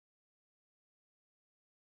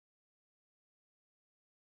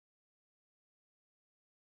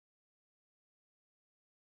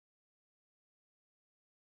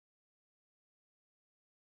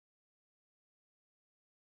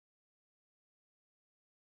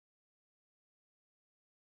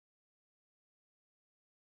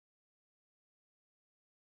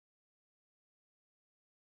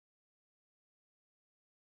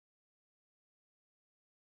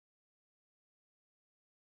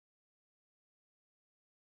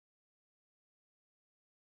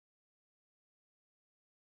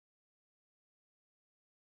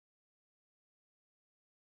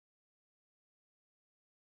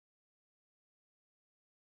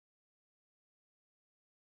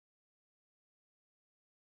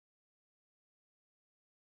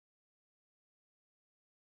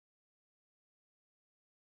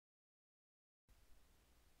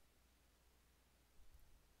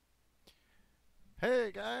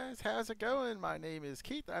Hey guys, how's it going? My name is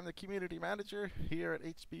Keith. I'm the community manager here at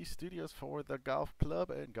HB Studios for the Golf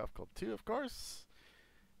Club and Golf Club 2, of course.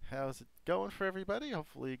 How's it going for everybody?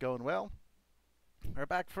 Hopefully going well. We're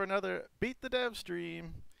back for another Beat the Dev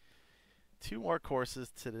stream. Two more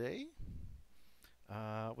courses today.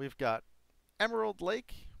 We've got Emerald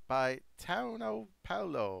Lake by Tauno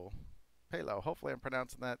Paulo. Palo. Hopefully I'm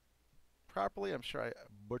pronouncing that properly. I'm sure I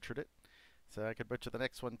butchered it. So I could butcher the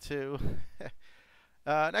next one too.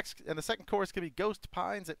 Next, and the second course can be Ghost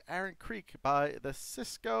Pines at Aaron Creek by the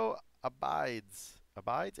Cisco Abides.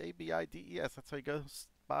 Abides, A-B-I-D-E-S. That's how he goes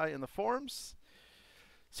by in the forums.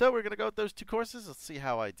 So we're going to go with those two courses. Let's see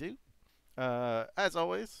how I do. As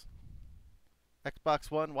always, Xbox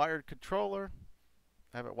One wired controller.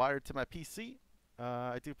 I have it wired to my PC.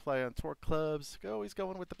 I do play on tour clubs. Always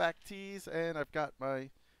going with the back tees. And I've got my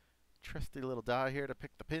trusty little die here to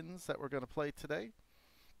pick the pins that we're going to play today.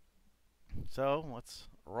 So let's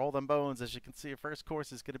roll them bones. As you can see, our first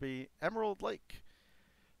course is going to be Emerald Lake.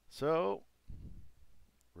 So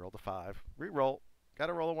roll the 5. Re-roll. Got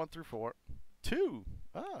to roll a 1 through 4. 2.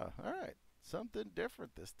 Ah, all right. Something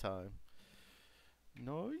different this time.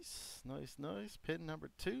 Nice, nice, nice. Pin number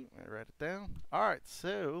 2. I write it down. All right,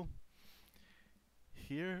 so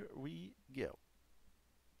here we go.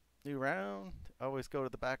 New round. Always go to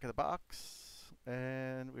the back of the box.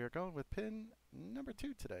 And we are going with pin number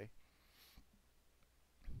 2 today.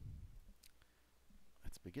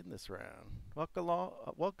 Begin this round.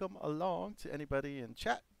 Welcome along to anybody in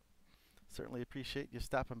chat. Certainly appreciate you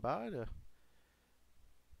stopping by to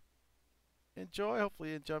enjoy. Hopefully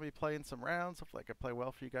you enjoy me playing some rounds. Hopefully I can play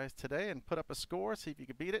well for you guys today and put up a score, see if you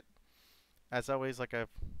can beat it. As always, like I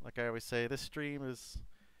always say, this stream is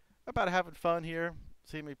about having fun here,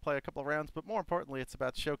 seeing me play a couple of rounds, but more importantly, it's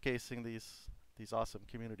about showcasing these awesome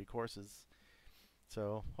community courses.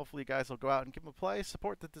 So hopefully you guys will go out and give them a play,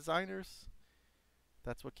 support the designers.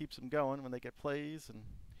 That's what keeps them going when they get plays and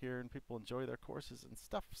hearing people enjoy their courses and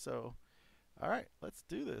stuff. So, all right, let's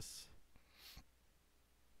do this.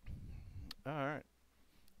 All right.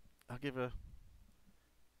 I'll give a...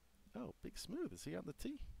 Oh, Big Smooth. Is he on the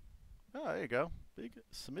tee? Oh, there you go. Big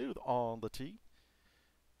Smooth on the tee.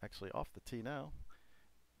 Actually, off the tee now.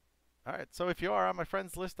 All right, so if you are on my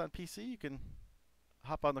friends list on PC, you can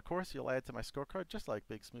hop on the course. You'll add to my scorecard just like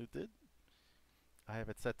Big Smooth did. I have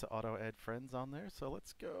it set to auto add friends on there, so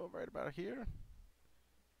let's go right about here.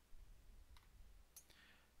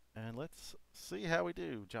 And let's see how we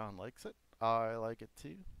do. John likes it. I like it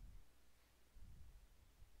too.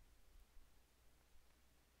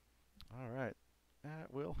 All right.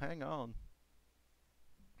 We'll hang on.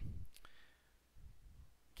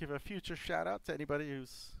 Give a future shout out to anybody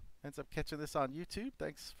who's ends up catching this on YouTube.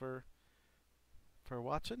 Thanks for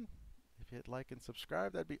watching. If you'd like and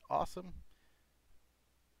subscribe, that'd be awesome.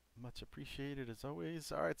 Much appreciated as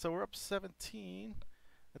always. All right, so we're up 17.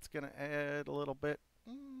 That's going to add a little bit.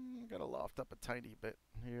 Got to loft up a tiny bit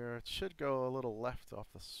here. It should go a little left off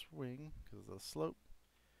the swing because of the slope.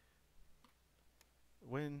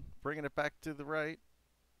 Wind bringing it back to the right.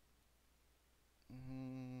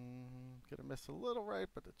 Gonna miss a little right,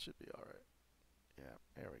 but it should be all right. Yeah,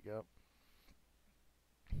 there we go.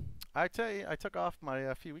 I tell you, I took off my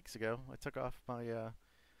a few weeks ago. I took off my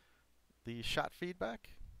the shot feedback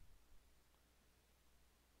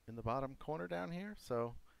in the bottom corner down here.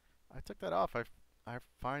 So I took that off. I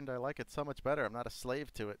find I like it so much better. I'm not a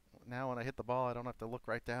slave to it. Now when I hit the ball, I don't have to look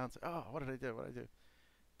right down and say, oh, what did I do? What did I do?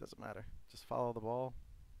 Doesn't matter. Just follow the ball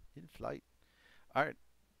in flight. All right,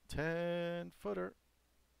 10-footer.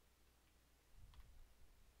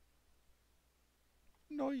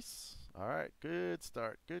 Nice. All right, good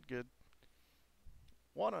start. Good, good.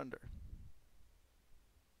 1 under.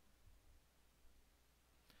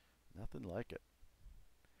 Nothing like it.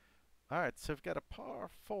 All right, so we've got a par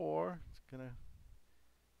 4. It's gonna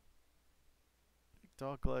big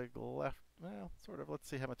dog leg left. Well, sort of. Let's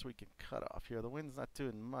see how much we can cut off here. The wind's not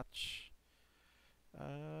doing much. We're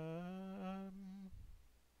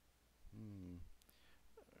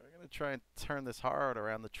gonna try and turn this hard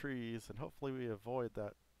around the trees, and hopefully we avoid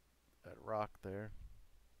that rock there.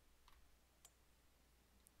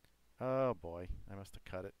 Oh boy, I must have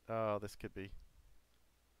cut it. Oh, this could be.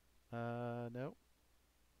 Nope.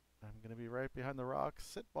 I'm gonna be right behind the rock.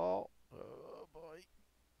 Sit ball. Oh boy.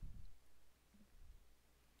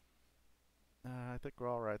 I think we're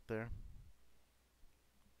all right there.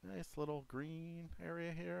 Nice little green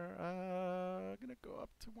area here. Gonna go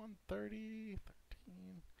up to 130,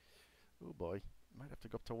 13. Oh boy, might have to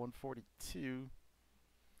go up to 142.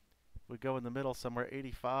 If we go in the middle somewhere,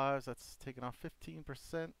 85s, that's taking off 15%.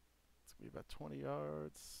 It's gonna be about 20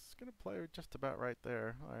 yards. gonna play just about right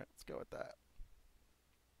there. All right, let's go with that.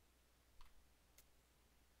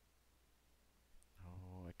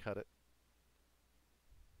 Oh, I cut it.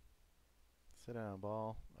 Sit down,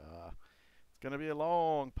 ball. It's gonna be a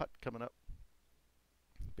long putt coming up.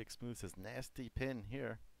 Big Smooth says nasty pin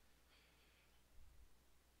here.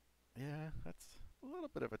 Yeah, that's a little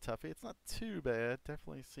bit of a toughie. It's not too bad.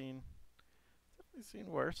 Definitely seen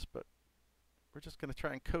worse, but we're just gonna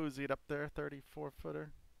try and cozy it up there.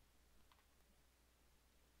 34-footer.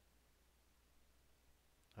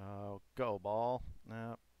 Oh, go ball.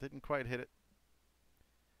 No, didn't quite hit it.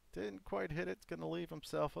 Didn't quite hit it. It's gonna leave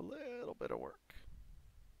himself a little bit of work.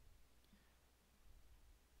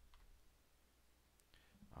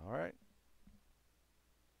 All right.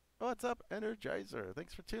 What's up, Energizer?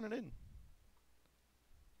 Thanks for tuning in.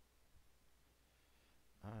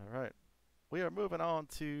 All right. We are moving on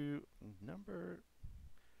to number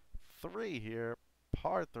 3 here.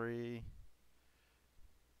 Par 3.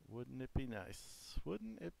 Wouldn't it be nice?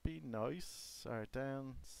 Wouldn't it be nice? All right,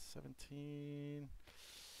 down 17.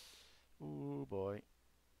 Ooh, boy.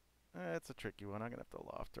 That's a tricky one. I'm going to have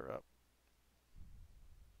to loft her up.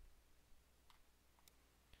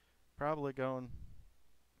 Probably going.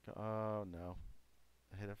 Oh, no.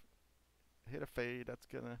 Hit a fade. That's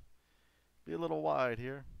going to be a little wide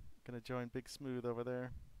here. Going to join Big Smooth over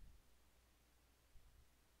there.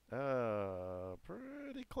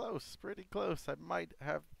 Pretty close. Pretty close. I might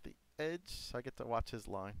have the edge, so I get to watch his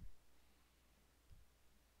line.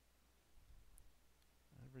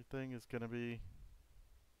 Everything is going to be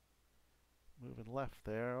moving left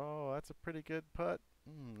there. Oh, that's a pretty good putt.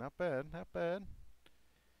 Not bad, not bad.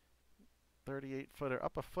 38-footer,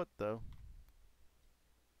 up a foot though.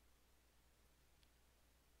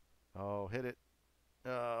 Oh, hit it.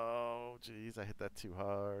 Oh, geez, I hit that too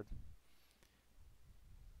hard.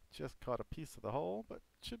 Just caught a piece of the hole, but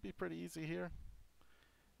should be pretty easy here.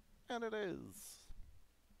 And it is.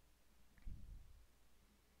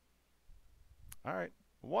 All right,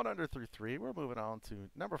 1 under through 3. We're moving on to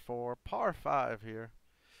number 4, par 5 here.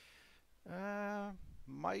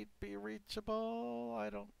 Might be reachable. I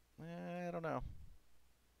don't know.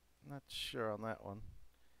 Not sure on that one.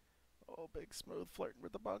 Oh, Big Smooth flirting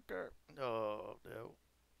with the bunker. Oh, no.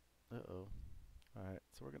 Uh-oh. All right,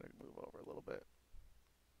 so we're going to move over a little bit.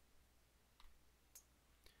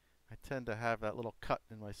 I tend to have that little cut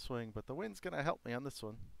in my swing, but the wind's going to help me on this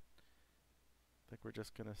one. I think we're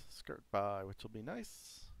just going to skirt by, which will be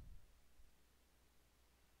nice.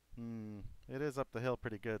 It is up the hill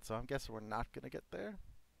pretty good, so I'm guessing we're not going to get there.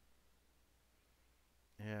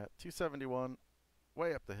 Yeah, 271,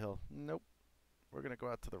 way up the hill. Nope. We're going to go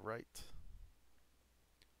out to the right.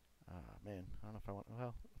 Man, I don't know if I want...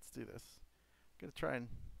 Well, let's do this. I'm going to try and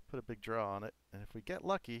put a big draw on it, and if we get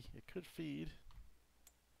lucky, it could feed.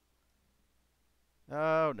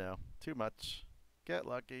 Oh, no. Too much. Get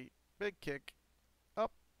lucky. Big kick.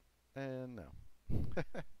 Up. And no.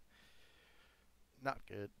 Not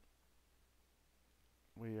good.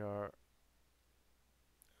 We are...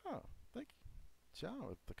 Oh, thank you, John,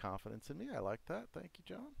 with the confidence in me. I like that. Thank you,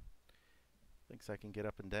 John. Thinks I can get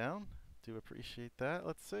up and down. Do appreciate that.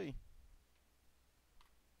 Let's see.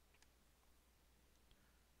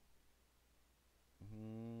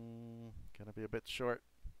 Gonna be a bit short.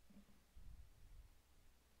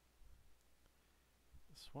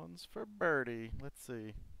 This one's for birdie. Let's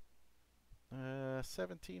see.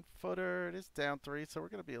 17-footer. It is down 3, so we're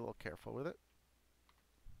going to be a little careful with it.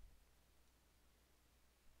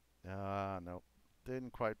 Nope.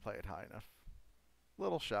 Didn't quite play it high enough. A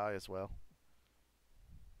little shy as well.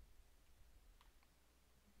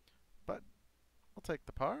 But we'll take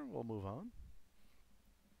the par. We'll move on.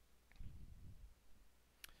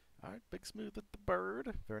 All right, Big Smooth at the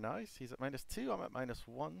bird. Very nice. He's at -2. I'm at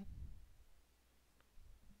 -1.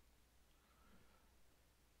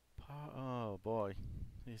 Oh, boy.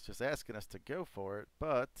 He's just asking us to go for it,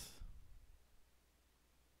 but...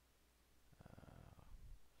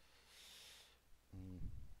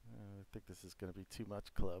 I think this is going to be too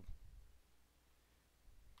much club.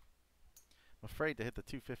 I'm afraid to hit the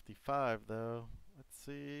 255, though. Let's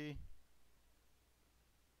see.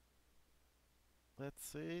 Let's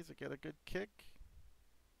see. Does it get a good kick?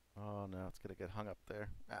 Oh, no. It's going to get hung up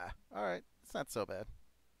there. All right. It's not so bad.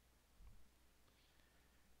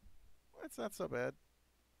 It's not so bad.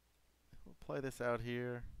 We'll play this out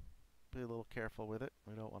here. Be a little careful with it.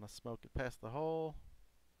 We don't want to smoke it past the hole.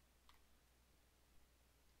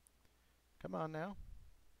 Come on now.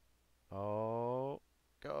 Oh,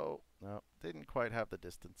 go. No, didn't quite have the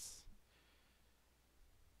distance.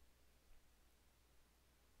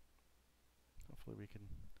 Hopefully we can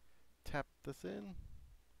tap this in.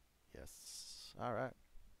 Yes. All right.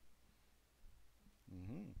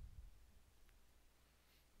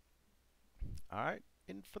 All right.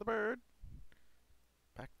 In for the bird.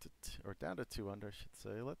 Back to or down to 2 under, I should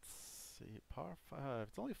say. Let's see. Par 5.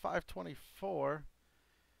 It's only 524.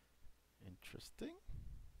 Interesting.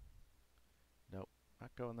 Nope.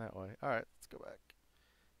 Not going that way. All right. Let's go back.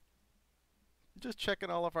 Just checking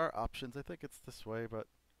all of our options. I think it's this way, but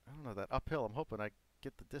I don't know. That uphill, I'm hoping I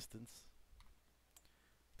get the distance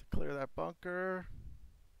to clear that bunker.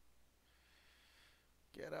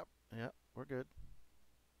 Get up. Yep, we're good.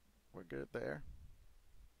 We're good there.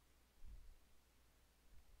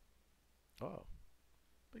 Oh,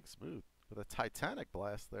 big smooth with a Titanic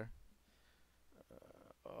blast there.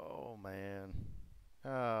 Oh, man.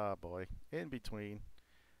 Ah, boy. In between.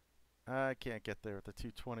 I can't get there with the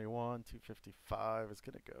 221. 255 is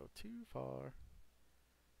going to go too far.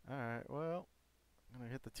 All right, well, I'm going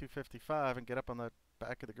to hit the 255 and get up on the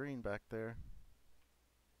back of the green back there.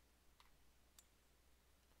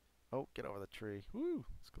 Oh, get over the tree. Woo,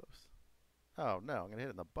 it's close. Oh, no, I'm going to hit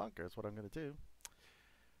it in the bunker is what I'm going to do.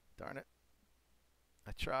 Darn it.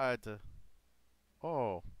 I tried to...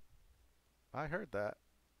 Oh, I heard that.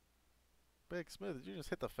 Big Smooth, did you just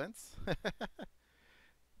hit the fence?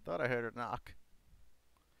 Thought I heard it knock.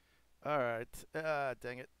 Alright,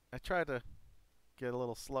 dang it. I tried to get a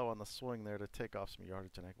little slow on the swing there to take off some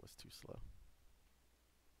yardage and I was too slow.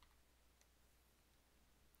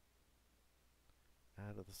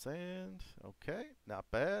 Out of the sand. Okay, not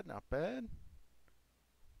bad, not bad.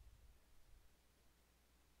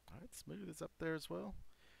 Alright, Smooth is up there as well.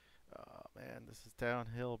 Oh man, this is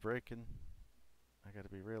downhill braking. I gotta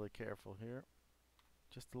be really careful here.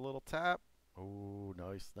 Just a little tap. Oh,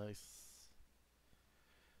 nice, nice.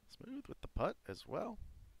 Smooth with the putt as well.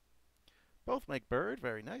 Both make bird,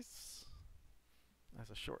 very nice. That's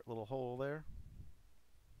a short little hole there.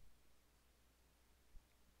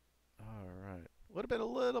 Alright. Would have been a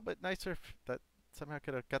little bit nicer if that somehow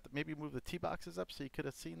could have got maybe move the tee boxes up so you could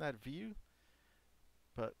have seen that view.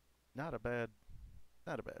 But not a bad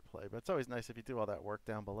play. But it's always nice if you do all that work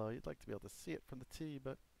down below. You'd like to be able to see it from the tee,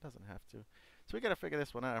 but it doesn't have to. So we got to figure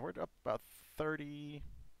this one out. We're up about 23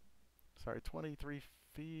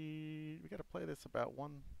 feet. We got to play this about I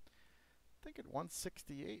think at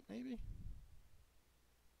 168 maybe.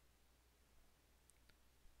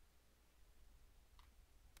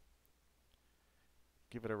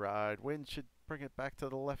 Give it a ride. Wind should bring it back to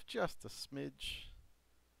the left just a smidge.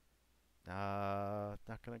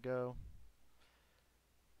 Not gonna go.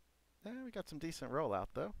 We got some decent rollout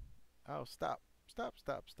though. Oh, stop. Stop,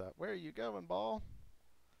 stop, stop. Where are you going, ball?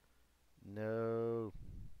 No.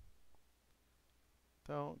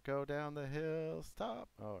 Don't go down the hill. Stop.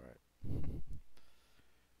 All right.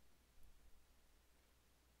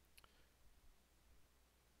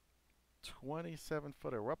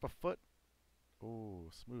 27-footer. We're up a foot. Ooh,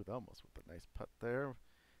 Smooth almost with a nice putt there.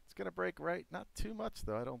 It's going to break right. Not too much,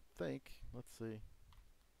 though, I don't think. Let's see.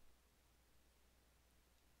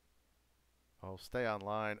 Oh, stay on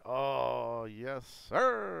line. Oh, yes,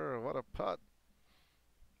 sir. What a putt.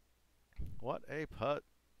 What a putt.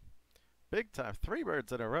 Big time. 3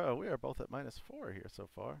 birds in a row. We are both at -4 here so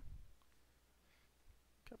far.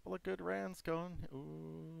 Couple of good rounds going.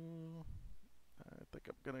 Ooh. I think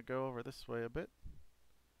I'm going to go over this way a bit.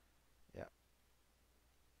 Yeah.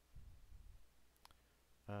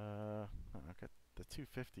 I got the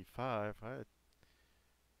 255. Let's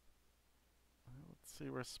see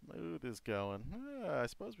where Smooth is going. I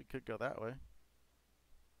suppose we could go that way.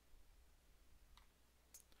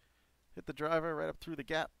 Hit the driver right up through the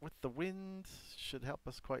gap with the wind. Should help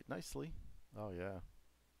us quite nicely. Oh, yeah.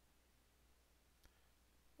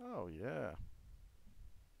 Oh, yeah.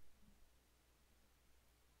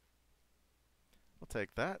 We'll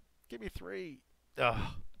take that. Give me 3.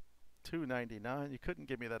 Ugh. 299. You couldn't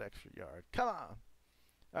give me that extra yard. Come on.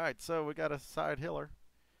 All right, so we got a side hiller.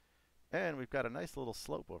 And we've got a nice little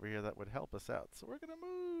slope over here that would help us out. So we're going to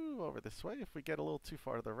move over this way. If we get a little too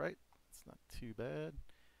far to the right, it's not too bad.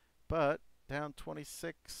 But down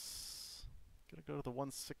 26. Going to go to the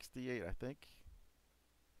 168, I think.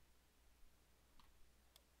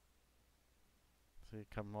 See,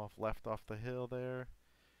 coming off left off the hill there.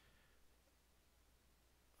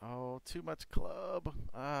 Oh, too much club.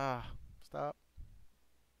 Ah, stop.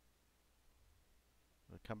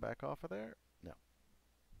 Will it come back off of there? No.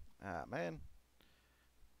 Ah, man.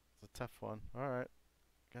 It's a tough one. All right.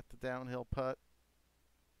 Got the downhill putt.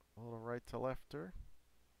 A little right to lefter.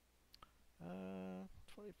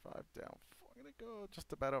 25 down. I'm going to go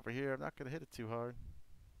just about over here. I'm not going to hit it too hard.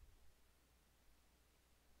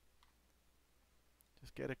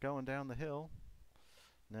 Just get it going down the hill.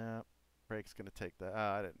 No, brake's going to take that.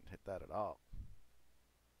 Ah, I didn't hit that at all.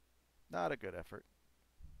 Not a good effort.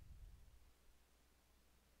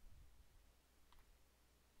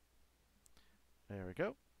 There we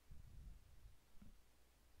go.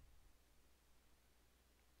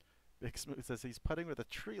 Big Smooth says he's putting with a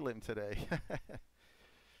tree limb today.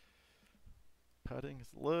 Putting is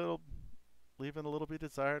leaving a little bit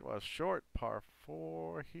desired. Well, short par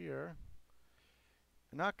 4 here.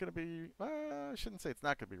 Not going to be, I shouldn't say it's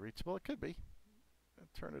not going to be reachable. It could be.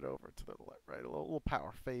 Turn it over to the left, right, a little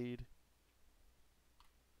power fade.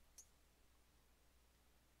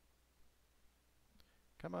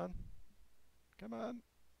 Come on. Come on.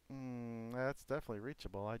 That's definitely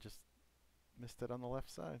reachable. I just missed it on the left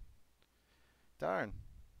side. Darn.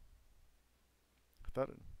 Thought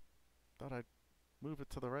I'd move it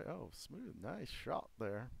to the right. Oh, smooth. Nice shot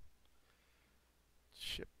there.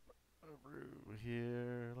 Chip over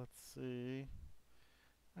here. Let's see.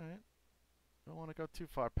 Alright. Don't want to go too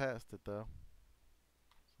far past it, though.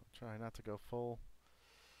 So try not to go full.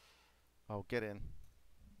 Oh, get in.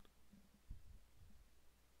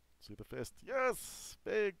 See the fist. Yes!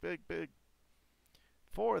 Big, big, big.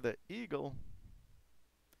 For the eagle.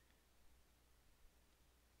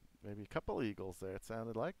 Maybe a couple eagles there, it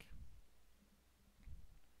sounded like.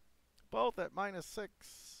 Both at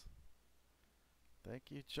 -6.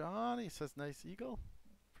 Thank you, John. He says nice eagle.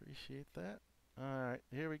 Appreciate that. Alright,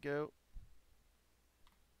 here we go.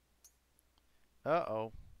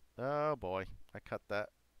 Uh-oh. Oh, boy. I cut that.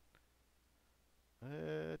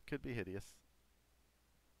 It could be hideous.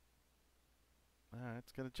 Alright,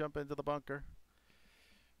 it's going to jump into the bunker.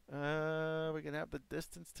 We can have the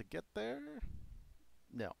distance to get there?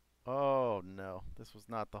 No. Oh, no. This was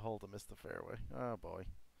not the hole to miss the fairway. Oh, boy.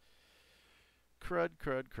 Crud,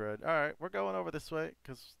 crud, crud. Alright, we're going over this way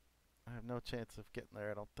because I have no chance of getting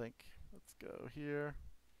there, I don't think. Let's go here.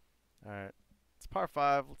 Alright. It's par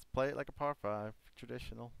 5. Let's play it like a par 5.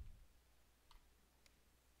 Traditional.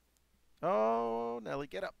 Oh, Nelly,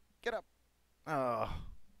 get up. Get up. Oh.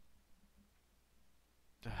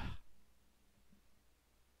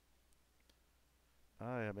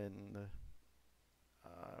 I'm in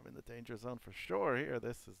the danger zone for sure here.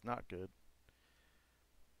 This is not good.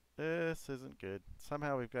 This isn't good.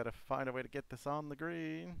 Somehow we've got to find a way to get this on the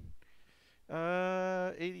green.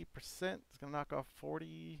 80%. It's going to knock off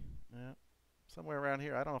 40. Yeah. Somewhere around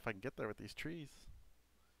here. I don't know if I can get there with these trees.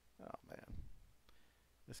 Oh, man.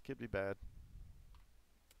 This could be bad.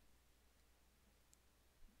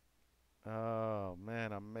 Oh,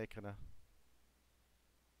 man. I'm making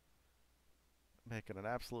an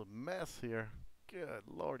absolute mess here. Good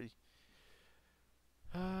lordy.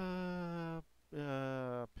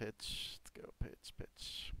 Pitch. Let's go pitch,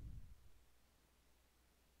 pitch.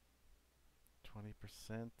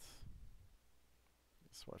 20%.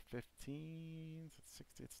 It's what, 15? It's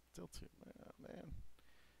 60. It's still too. Oh, man.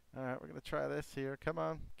 All right, we're gonna try this here. Come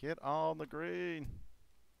on, get on the green.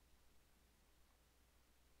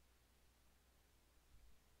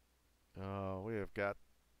 Oh, we have got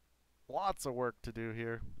lots of work to do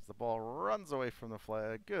here as the ball runs away from the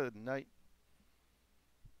flag. Good night.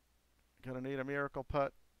 Gonna need a miracle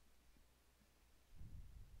putt.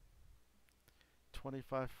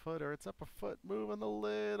 25 footer. It's up a foot, moving a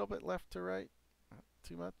little bit left to right. Not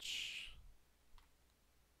too much.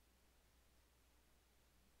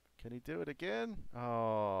 Can he do it again?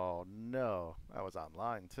 Oh, no. That was on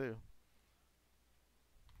line, too.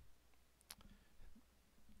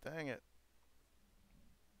 Dang it.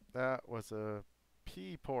 That was a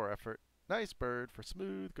poor effort. Nice bird for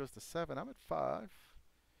smooth. Goes to 7. I'm at 5.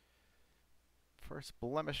 First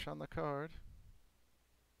blemish on the card.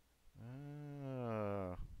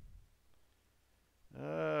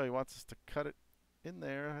 He wants us to cut it in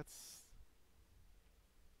there. That's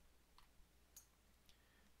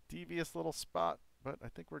devious little spot, but I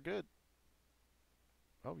think we're good.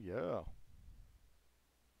 Oh, yeah.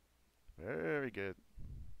 Very good.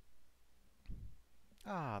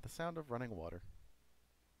 Ah, the sound of running water.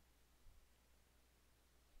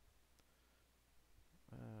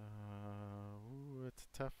 It's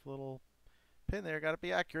a tough little pin there. Got to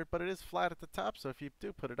be accurate, but it is flat at the top, so if you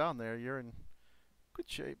do put it on there, you're in good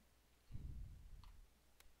shape.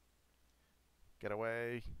 Get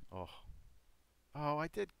away. Oh. Oh, I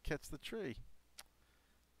did catch the tree.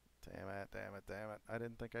 Damn it, damn it, damn it. I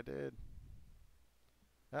didn't think I did.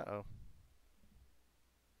 Uh-oh.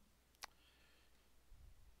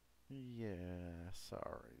 Yeah,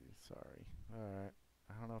 sorry, sorry. Alright.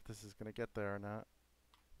 I don't know if this is going to get there or not.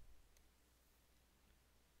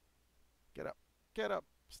 Get up. Get up.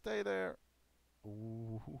 Stay there.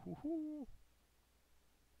 Ooh.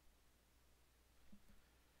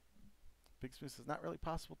 Big Smooth says, not really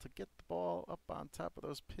possible to get the ball up on top of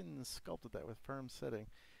those pins sculpted that with firm setting.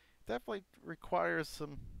 Definitely requires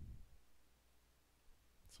some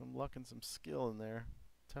luck and some skill in there.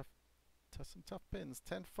 Some tough pins.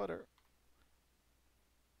 10-footer.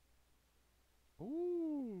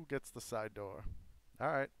 Ooh, gets the side door. All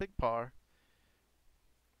right, big par.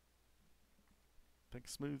 Think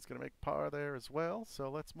Smooth's going to make par there as well. So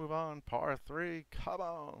let's move on. Par 3. Come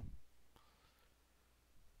on.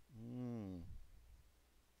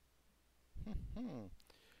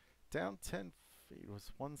 Down 10 feet.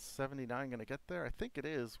 Was 179 going to get there? I think it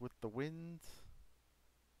is with the wind.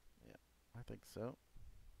 Yeah, I think so.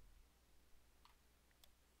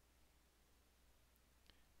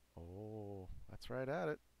 Oh, that's right at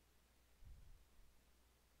it.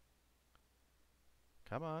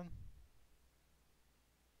 Come on.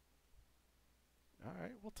 All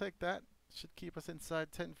right, we'll take that. Should keep us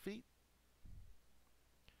inside 10 feet.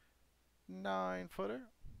 9-footer.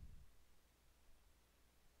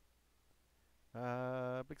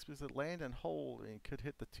 Big Smooth said land and hold, and could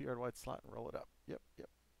hit the 2-yard wide slot and roll it up. Yep.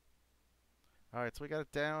 All right, so we got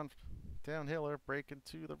it downhiller, breaking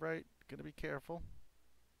to the right. Gonna be careful.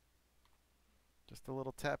 Just a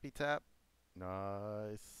little tappy tap.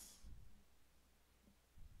 Nice.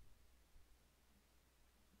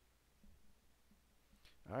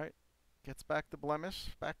 All right, gets back to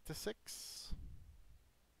blemish, back to 6.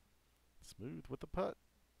 Smooth with the putt.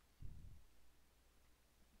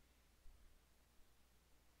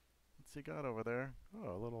 What's he got over there?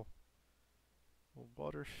 Oh, a little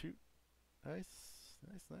water shoot. Nice.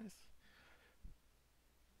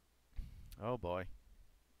 Oh boy.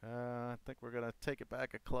 I think we're gonna take it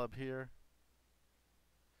back a club here.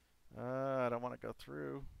 I don't want to go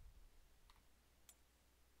through.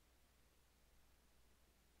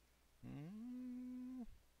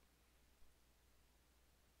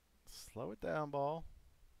 Slow it down, ball.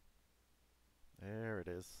 There it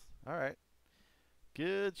is. All right.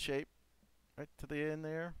 Good shape. Right to the end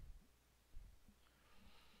there.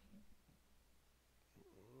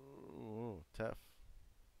 Ooh, tough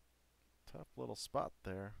little spot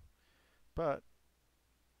there. But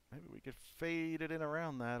maybe we could fade it in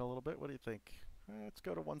around that a little bit. What do you think? Let's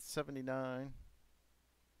go to 179.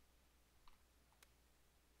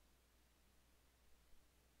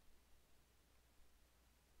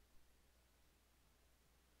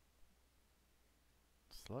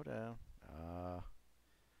 Slow down.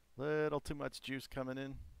 Little too much juice coming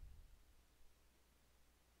in.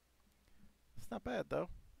 It's not bad though.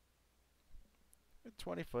 A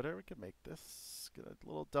 20-footer, we could make this. Get a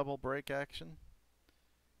little double break action.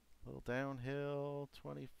 A little downhill,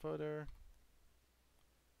 20-footer.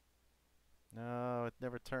 No, it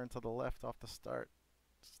never turned to the left off the start.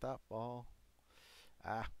 Stop ball.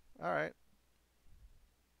 All right.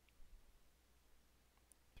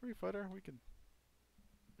 3-footer, we can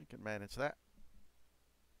manage that.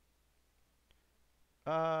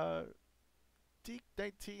 Deke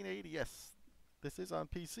 1980, yes. This is on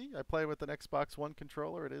PC. I play with an Xbox One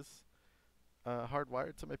controller. It is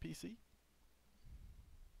hardwired to my PC.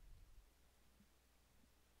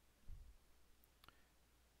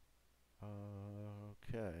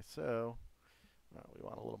 Okay, so we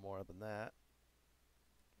want a little more than that.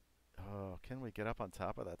 Oh, can we get up on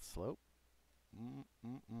top of that slope?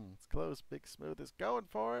 It's close. Big Smooth is going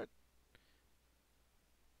for it.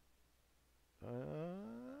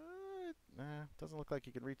 Doesn't look like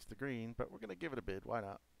you can reach the green, but we're going to give it a bid. Why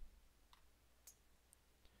not?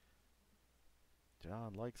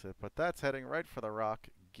 John likes it, but that's heading right for the rock.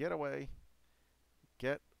 Get away.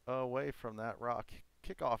 Get away from that rock.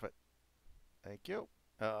 Kick off it. Thank you.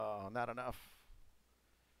 Oh, not enough.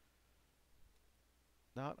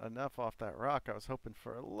 Not enough off that rock. I was hoping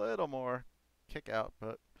for a little more kick out,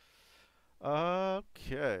 but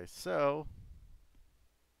okay, so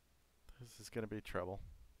this is going to be trouble.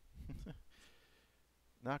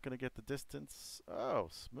 Not going to get the distance. Oh,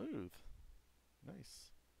 smooth.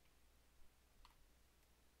 Nice.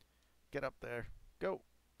 Get up there. Go.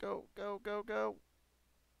 Go.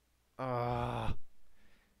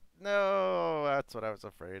 No, that's what I was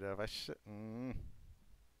afraid of. I should.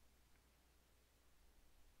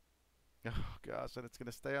 Oh, gosh, and it's going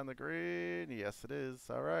to stay on the green. Yes, it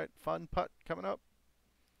is. All right, fun putt coming up.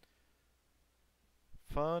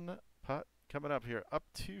 Fun putt coming up here. Up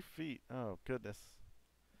 2 feet. Oh, goodness.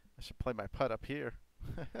 I should play my putt up here.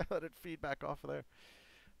 Let it feed back off of there.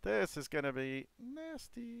 This is going to be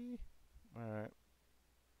nasty. All right.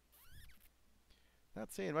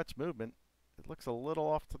 Not seeing much movement. It looks a little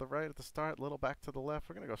off to the right at the start, a little back to the left.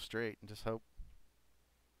 We're going to go straight and just hope.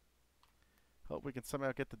 Hope we can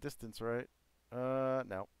somehow get the distance right.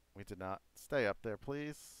 No. We did not. Stay up there,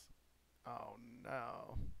 please. Oh,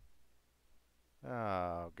 no.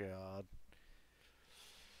 Oh, God.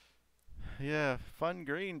 Yeah, fun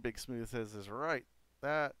green, Big Smooth says is right.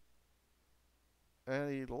 That,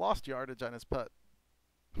 and he lost yardage on his putt.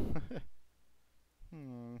 hmm.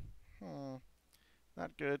 Hmm.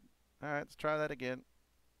 Not good. All right, let's try that again.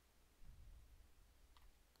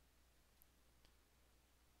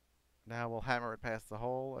 Now we'll hammer it past the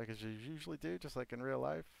hole like as you usually do, just like in real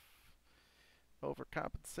life.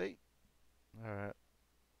 Overcompensate. All right.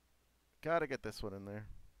 Gotta get this one in there.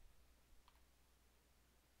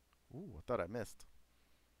 Ooh, I thought I missed.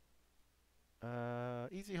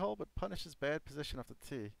 Easy hole, but punishes bad position off the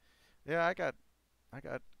tee. Yeah, I got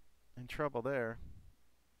in trouble there.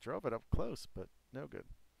 Drove it up close, but no good.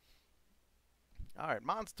 All right,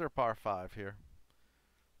 monster par 5 here.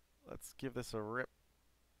 Let's give this a rip.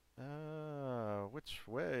 Which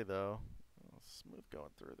way though? Oh, smooth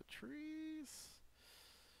going through the trees.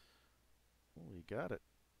 We got it.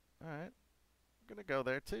 All right, I'm gonna go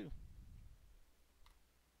there too.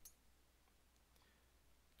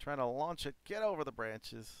 Trying to launch it. Get over the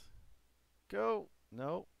branches. Go.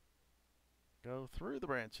 No. Go through the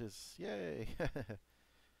branches. Yay.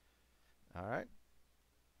 All right.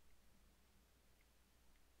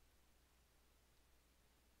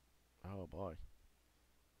 Oh boy.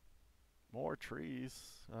 More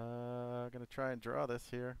trees. Gonna try and draw this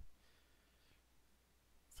here.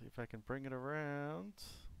 See if I can bring it around.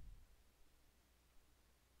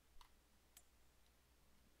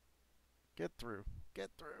 Get through.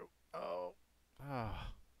 Get through. Oh.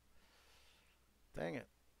 Ah. Dang it.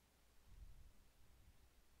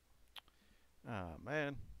 Ah,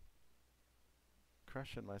 man.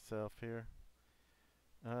 Crushing myself here.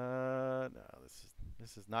 No,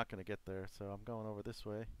 this is not gonna get there, so I'm going over this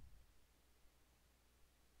way.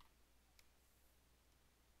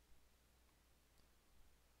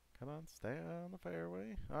 Come on, stay on the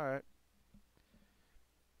fairway. All right.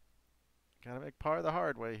 Gotta make par the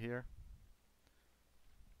hard way here.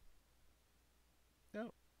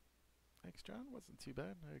 No. Thanks, John. Wasn't too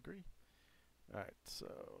bad. I agree. All right,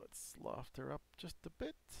 so let's loft her up just a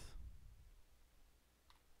bit.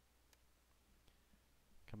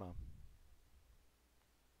 Come on.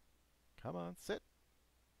 Come on, sit.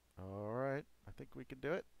 All right, I think we can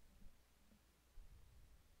do it.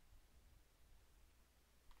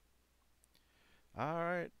 All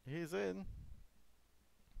right, he's in.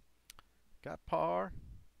 Got par.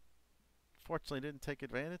 Fortunately, didn't take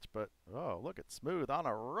advantage, but oh, look at Smooth on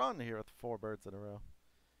a run here with 4 birds in a row.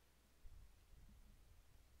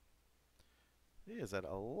 He is at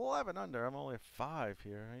 11 under. I'm only at 5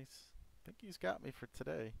 here. I think he's got me for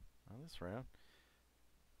today on this round.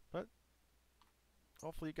 But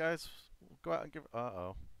hopefully you guys will go out and give.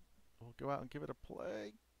 Uh-oh. We'll go out and give it a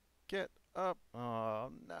play. Get up.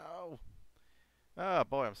 Oh, no. Oh,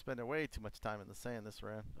 boy, I'm spending way too much time in the sand this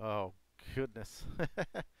round. Oh, goodness.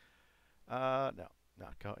 No,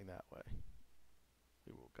 not going that way.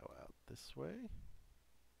 We will go out this way.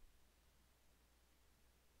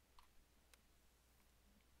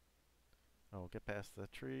 Oh, we'll get past the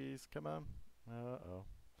trees. Come on. Uh-oh.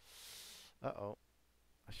 Uh-oh.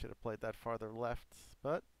 I should have played that farther left,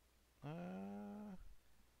 but I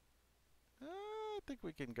think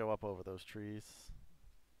we can go up over those trees.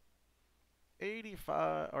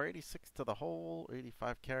 85 or 86 to the hole,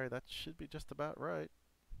 85 carry. That should be just about right.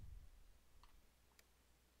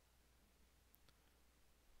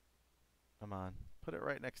 Come on. Put it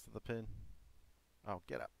right next to the pin. Oh,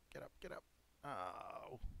 get up, get up, get up.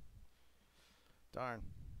 Oh. Darn.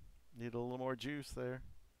 Need a little more juice there.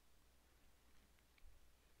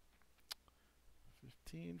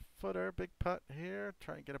 15-footer, big putt here.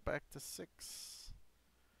 Try and get it back to 6.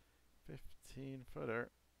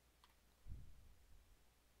 15-footer.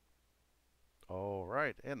 All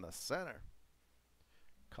right, in the center.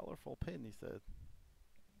 Colorful pin, he said.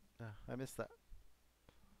 I missed that.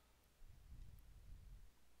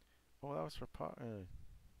 Oh, that was for par.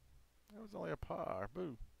 That was only a par.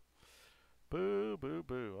 Boo. Boo, boo,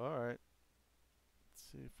 boo. All right. Let's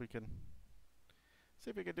see if we can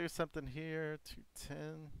do something here.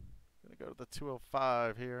 210. Gonna go to the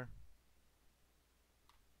 205 here.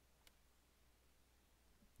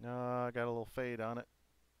 No, I got a little fade on it.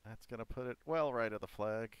 That's gonna put it well right of the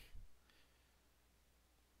flag.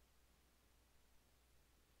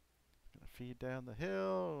 Gonna feed down the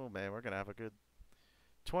hill. Oh, man, we're gonna have a good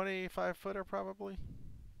 25-footer probably.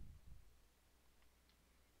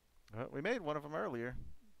 We made one of them earlier.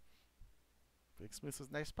 Big Smith says,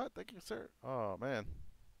 nice putt. Thank you, sir. Oh, man.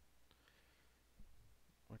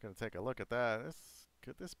 We're going to take a look at that.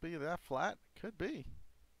 Could this be that flat? Could be.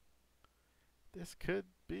 This could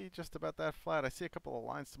be just about that flat. I see a couple of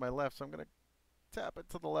lines to my left, so I'm going to tap it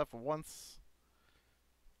to the left once.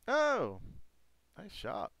 Oh, nice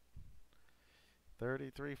shot.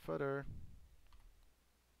 33 footer.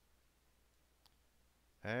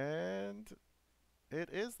 And it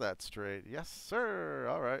is that straight. Yes, sir.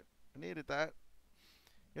 All right. I needed that.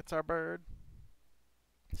 It's our bird.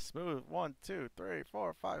 Smooth. 1, 2, 3,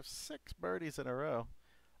 4, 5, 6 birdies in a row.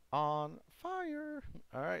 On fire.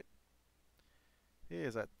 All right. He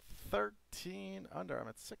is at 13 under. I'm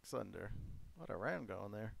at 6 under. What a round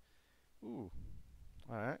going there. Ooh.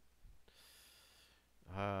 All right.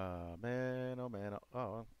 Man, oh man.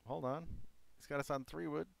 Oh, hold on. He's got us on 3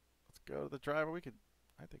 wood. Let's go to the driver.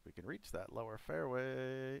 I think we can reach that lower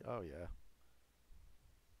fairway. Oh yeah.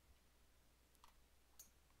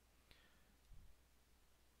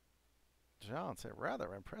 John said,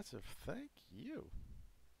 rather impressive. Thank you.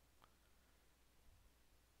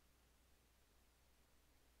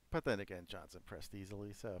 But then again, John's impressed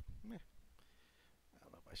easily, so meh. I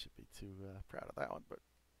don't know if I should be too proud of that one, but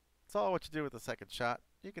it's all what you do with the second shot.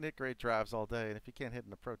 You can hit great drives all day, and if you can't hit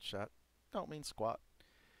an approach shot, don't mean squat.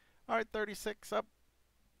 All right, 36 up.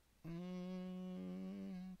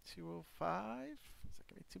 205. Is that going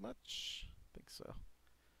to be too much? I think so. I'm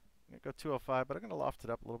going to go 205, but I'm going to loft it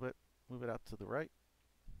up a little bit. Move it out to the right.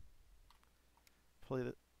 Play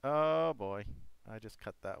the. Oh boy. I just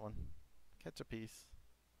cut that one. Catch a piece.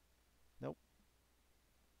 Nope.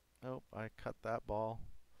 Nope. I cut that ball.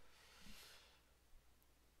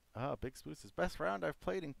 Big Spoose's best round I've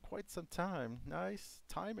played in quite some time. Nice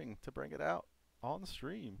timing to bring it out on the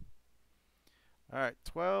stream. All right,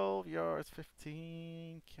 12 yards,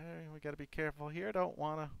 15. Okay, we got to be careful here. Don't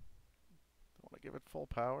want to give it full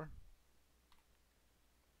power.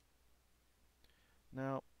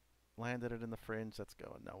 No, landed it in the fringe. That's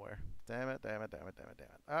going nowhere. Damn it, damn it, damn it, damn it, damn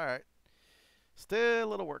it. All right, still a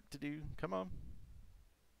little work to do. Come on.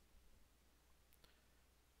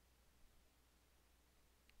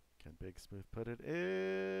 Can Big Smooth put it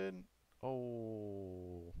in?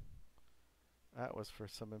 Oh. That was for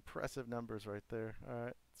some impressive numbers right there. All right,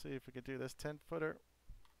 let's see if we can do this 10-footer.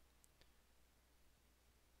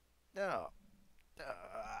 No.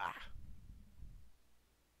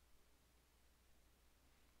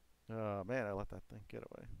 Oh, man, I let that thing get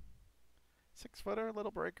away. 6-footer,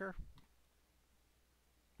 little breaker.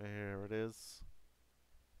 There it is.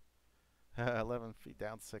 11 feet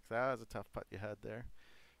down 6. That was a tough putt you had there.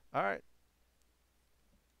 All right.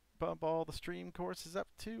 Bump all the stream courses up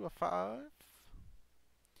to a 5.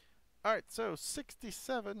 All right, so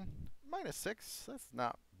 67 minus 6. That's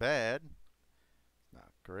not bad. Not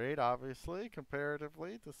great, obviously,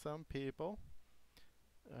 comparatively to some people.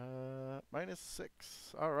 Minus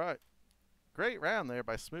 6. All right. Great round there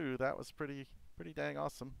by Smooth. That was pretty dang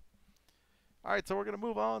awesome. All right, so we're going to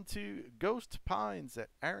move on to Ghost Pines at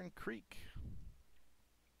Aaron Creek.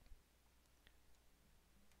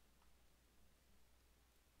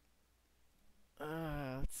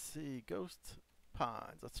 Let's see. Ghost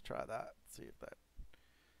Pines. Let's try that. See if that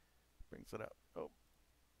brings it up. Oh.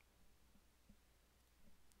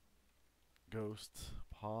 Ghost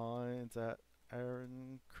Pines at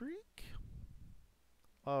Aaron Creek.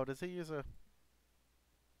 Oh, does he use a...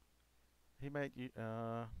 He might use...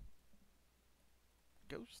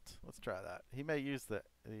 Ghost? Let's try that. He may use the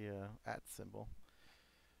at symbol.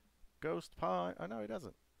 Ghost Pine. Oh, no, he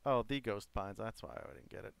doesn't. Oh, the Ghost Pines. That's why I didn't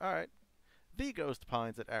get it. All right. The Ghost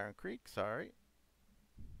Pines at Aaron Creek. Sorry.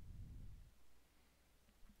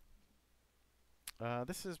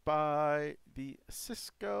 This is by the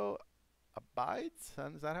Cisco Abides.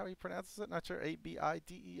 Is that how he pronounces it? Not sure.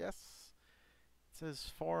 A-B-I-D-E-S. It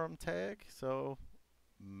says forum tag. So,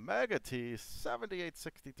 Mega T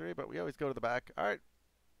 7863, but we always go to the back. All right.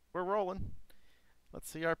 We're rolling. Let's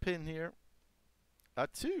see our pin here. A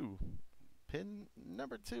 2. Pin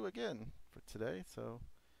number 2 again for today. So,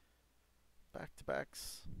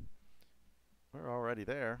 back-to-backs. We're already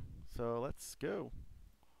there. So, let's go.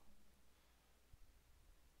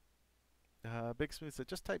 Big Smooth said,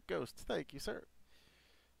 just type ghost. Thank you, sir.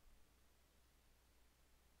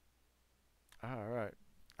 All right.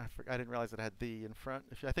 I didn't realize it had the in front.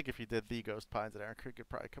 I think if you did the Ghost Pines at Aaron Creek, it'd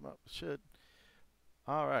probably come up. Should.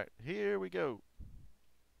 All right. Here we go.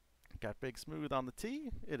 Got Big Smooth on the tee.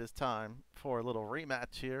 It is time for a little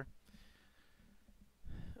rematch here.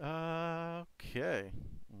 Okay.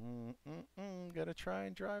 Gotta try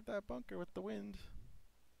and drive that bunker with the wind.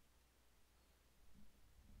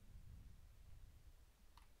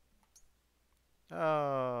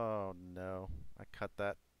 Oh, no. I cut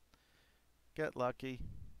that. Get lucky.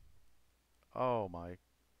 Oh, my.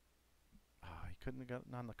 Oh, he couldn't have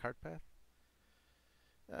gotten on the cart path?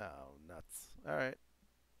 All right.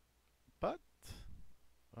 But,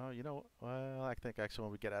 well, you know, well, I think actually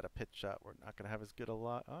when we get out of pitch shot, we're not going to have as good a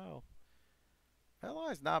lot. Oh, that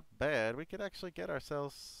line's not bad. We could actually get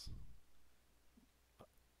ourselves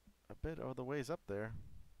a bit of the ways up there.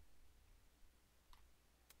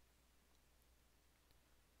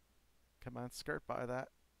 Come on, skirt by that.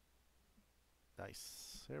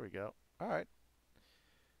 Nice. There we go. All right.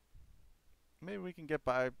 Maybe we can get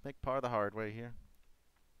by, make par the hard way here.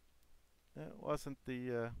 It wasn't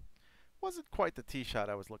quite the tee shot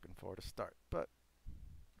I was looking for to start, but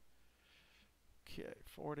okay,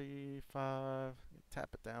 45.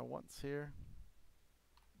 Tap it down once here.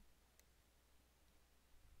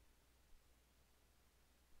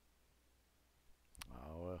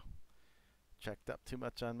 Oh, checked up too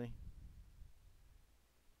much on me.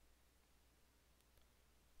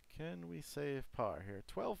 Can we save par here?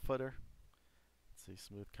 12 footer. Let's see,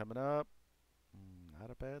 smooth coming up. Not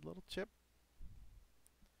a bad little chip.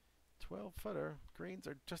 12 footer. Greens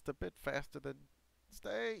are just a bit faster than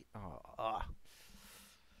stay. Oh,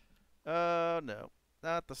 no.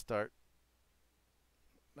 Not the start.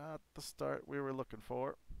 Not the start we were looking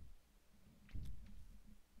for.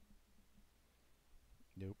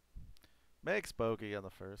 Nope. Makes bogey on the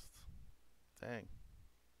first. Dang.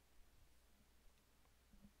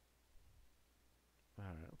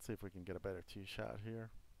 Alright, let's see if we can get a better tee shot here.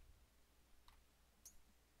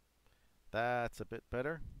 That's a bit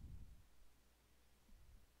better.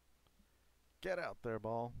 Get out there,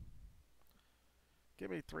 ball. Give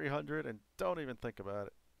me 300 and don't even think about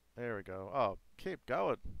it. There we go. Oh, keep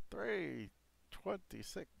going.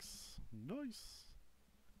 326. Nice.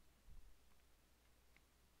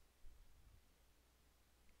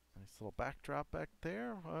 Nice little backdrop back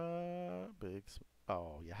there. Big.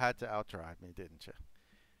 Oh, you had to outdrive me, didn't you?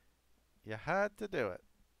 You had to do it.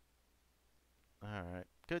 All right.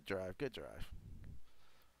 Good drive. Good drive.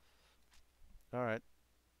 All right.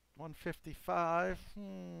 155.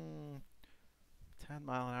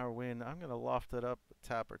 10-mile-an-hour wind. I'm gonna loft it up a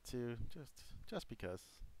tap or two, just because.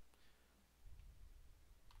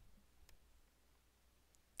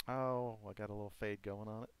 Oh, I got a little fade going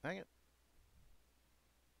on it. Dang it.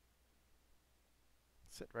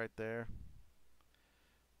 Sit right there.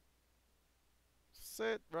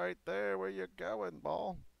 Sit right there where you're going,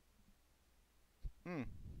 ball.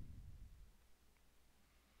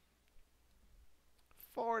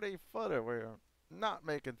 40 footer. We're not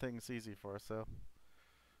making things easy for us, so.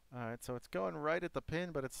 Alright, so it's going right at the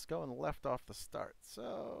pin, but it's going left off the start.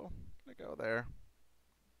 So, I'm gonna go there.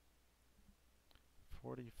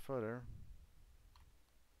 40 footer.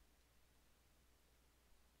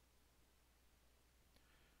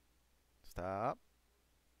 Stop.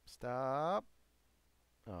 Stop.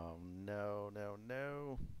 Oh, no, no,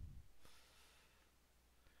 no.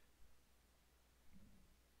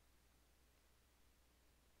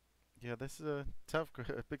 Yeah, this is a tough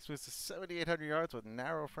big swing. 7,800 yards with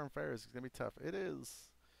narrow front fairways. It's going to be tough. It is.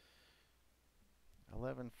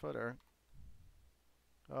 11 footer.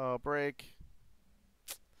 Oh, break.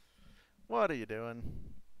 What are you doing?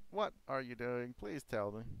 What are you doing? Please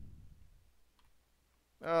tell me.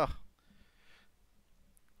 Oh.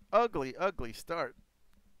 Ugly, ugly start.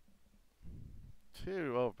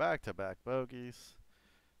 Back-to-back bogeys.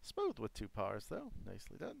 Smooth with 2 pars, though.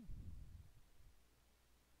 Nicely done.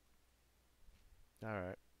 All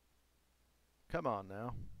right. Come on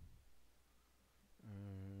now.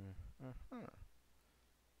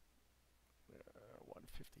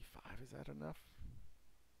 155, is that enough?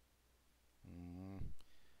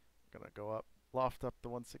 Gonna go up, loft up the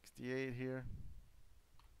 168 here.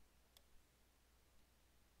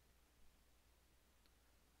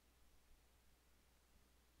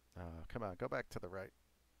 Come on, go back to the right.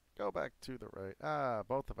 Go back to the right. Ah,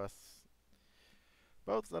 both of us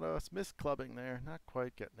misclubbing there. Not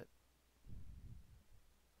quite getting it.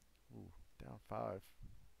 Ooh, down 5.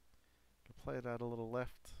 Can play it out a little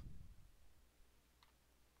left.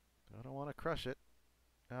 I don't want to crush it.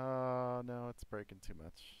 Oh, no, it's breaking too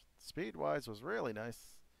much. Speed-wise was really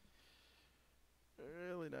nice.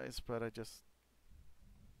 Really nice, but I just...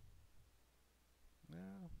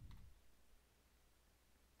 No.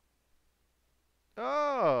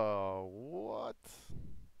 Oh, what?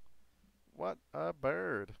 What a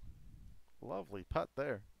bird. Lovely putt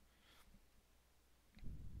there.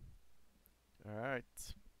 All right.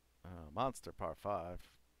 Monster par 5,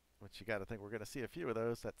 which you got to think we're going to see a few of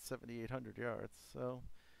those. That's 7,800 yards. So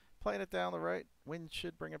playing it down the right. Wind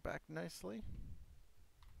should bring it back nicely.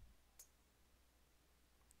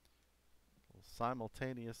 A little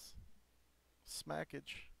simultaneous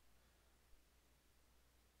smackage.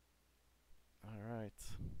 All right.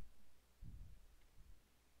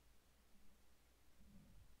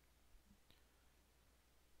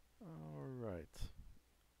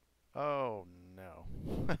 Oh no.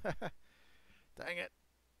 Dang it.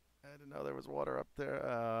 I didn't know there was water up there.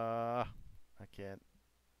 I can't.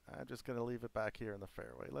 I'm just going to leave it back here in the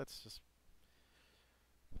fairway. Let's just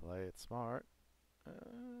play it smart.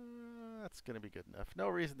 That's going to be good enough. No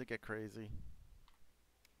reason to get crazy.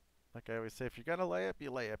 Like I always say, if you're going to lay up, you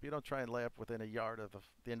lay up. You don't try and lay up within a yard of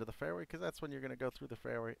the end of the fairway, because that's when you're going to go through the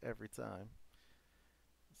fairway every time.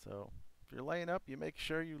 So if you're laying up, you make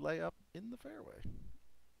sure you lay up in the fairway.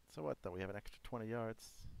 So what, though? We have an extra 20 yards.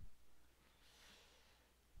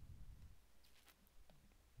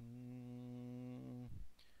 I'm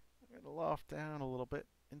going to loft down a little bit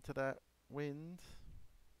into that wind.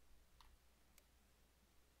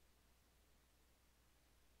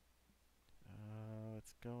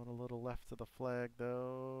 It's going a little left to the flag,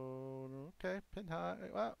 though. Okay, pin high.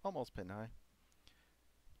 Well, almost pin high.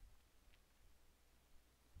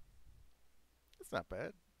 It's not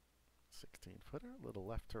bad. 16-footer, a little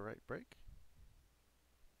left to right break.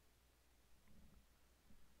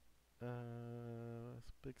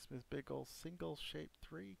 Big old single shape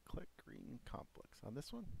 3-click green complex. On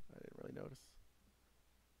this one, I didn't really notice.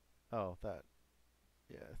 Oh, that.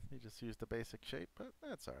 Yeah, he just used the basic shape, but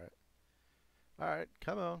that's alright. Alright,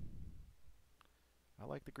 come on. I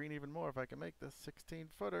like the green even more if I can make this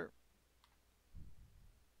 16-footer.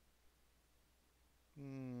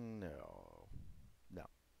 No. No.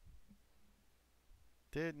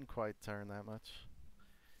 Didn't quite turn that much.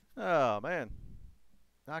 Oh, man.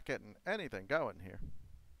 Not getting anything going here.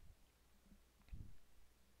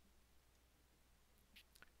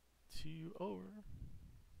 2 over.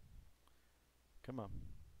 Come on.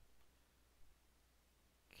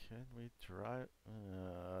 Can we drive?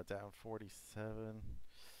 Down 47.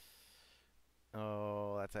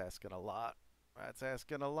 Oh, that's asking a lot. That's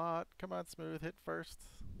asking a lot. Come on, Smooth. Hit first.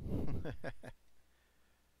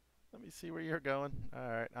 Let me see where you're going.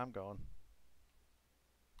 Alright, I'm going.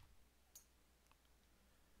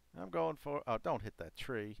 I'm going for... Oh, don't hit that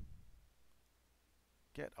tree.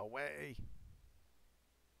 Get away.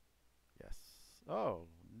 Yes. Oh,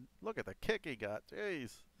 look at the kick he got.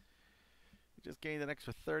 Jeez. He just gained an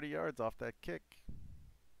extra 30 yards off that kick.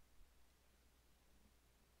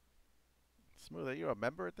 Smooth, are you a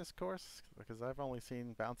member at this course? Because I've only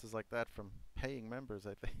seen bounces like that from paying members,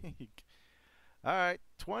 I think. Alright,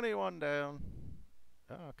 21 down.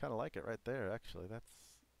 Oh, I kind of like it right there, actually. That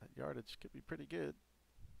yardage could be pretty good.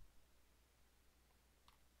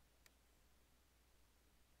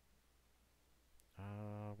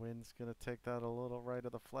 Wind's going to take that a little right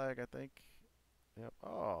of the flag, I think. Yep.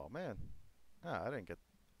 Oh, man. I didn't get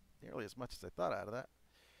nearly as much as I thought out of that.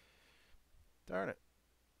 Darn it.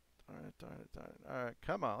 Darn it, darn it, darn it. All right,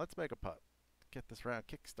 come on. Let's make a putt. Get this round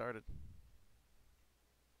kick started.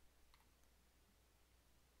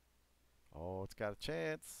 Oh, it's got a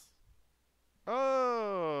chance.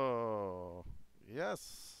 Oh,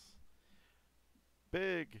 yes.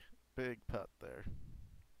 Big, big putt there.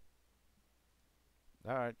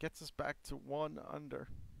 All right, gets us back to 1 under.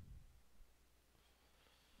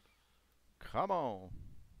 Come on.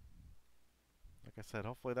 Like I said,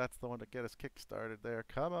 hopefully that's the one to get us kick started there.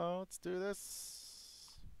 Come on, let's do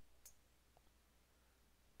this.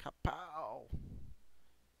 Kapow.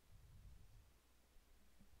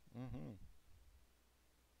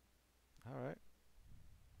 All right.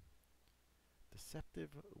 Deceptive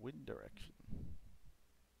wind direction.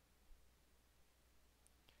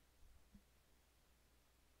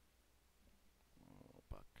 Oh,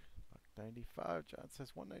 buck 95. John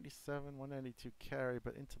says 197, 192 carry,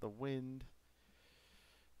 but into the wind.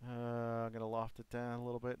 I'm going to loft it down a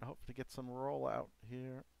little bit and hope to get some roll out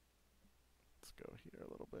here. Let's go here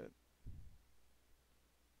a little bit.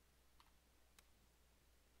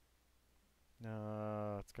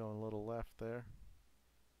 No, it's going a little left there.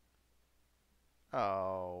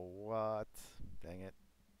 Oh, what? Dang it.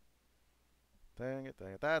 Dang it,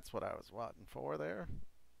 dang it. That's what I was wanting for there.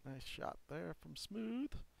 Nice shot there from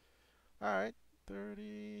Smooth. All right,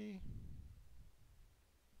 30.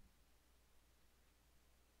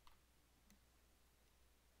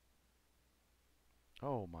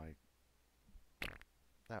 Oh, my.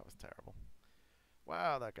 That was terrible.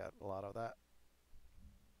 Wow, that got a lot of that.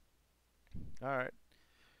 All right.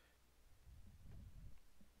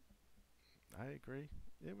 I agree.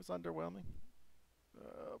 It was underwhelming.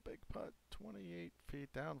 Big putt, 28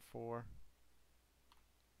 feet down 4.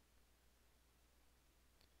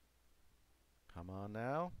 Come on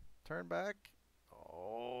now. Turn back.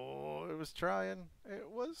 Oh, it was trying. It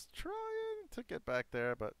was trying to get back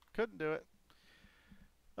there, but couldn't do it.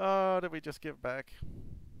 Oh, did we just give back?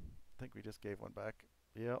 I think we just gave one back.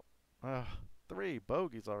 Yep. 3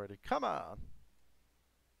 bogeys already. Come on.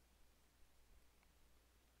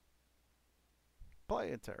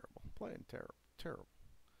 Playing terrible. Playing terrible. Terrible.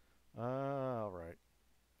 All right.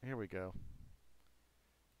 Here we go.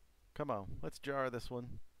 Come on. Let's jar this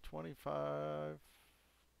one. 25.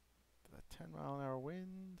 10-mile-an-hour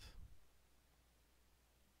wind.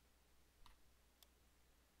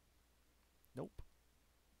 Nope.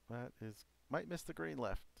 That is... Might miss the green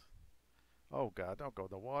left. Oh, God. Don't go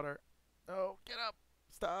in the water. Oh, get up.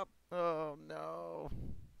 Stop. Oh, no.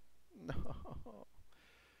 No.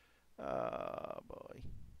 Oh, boy.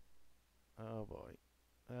 Oh, boy.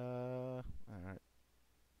 Alright.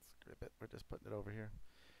 Scrap it. We're just putting it over here.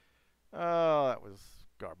 Oh, that was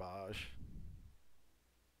garbage.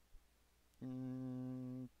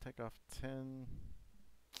 Take off 10.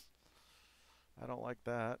 I don't like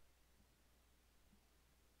that.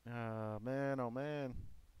 Man, oh man.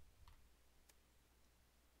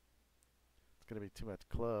 It's going to be too much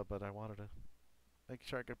club, but I wanted to make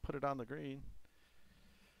sure I could put it on the green.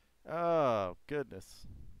 Oh, goodness.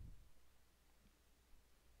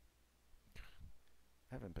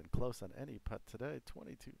 Haven't been close on any putt today.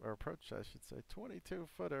 22, or approach, I should say. 22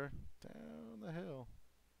 footer down the hill.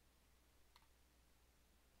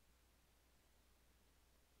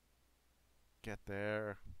 Get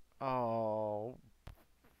there. Oh.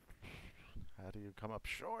 How do you come up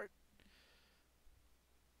short?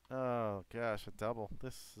 Oh, gosh, a double.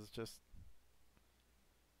 This is just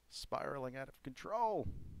spiraling out of control.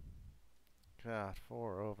 God,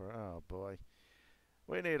 4 over. Oh, boy.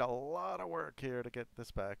 We need a lot of work here to get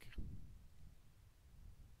this back.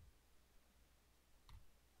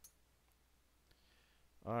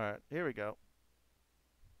 Alright, here we go.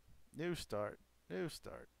 New start. New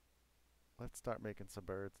start. Let's start making some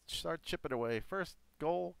birds. Start chipping away. First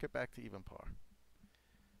goal, get back to even par.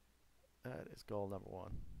 That is goal number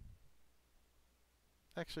 1.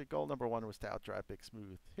 Actually, goal number 1 was to outdrive Big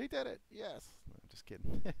Smooth. He did it. Yes. No, I'm just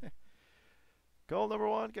kidding. Goal number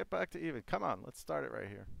 1, get back to even. Come on, let's start it right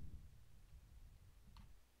here.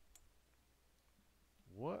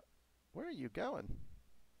 What? Where are you going?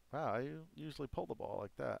 Wow, I usually pull the ball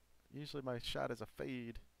like that. Usually my shot is a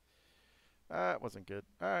fade. That wasn't good.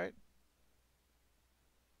 Alright.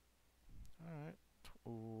 Alright.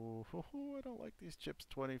 Ooh, I don't like these chips.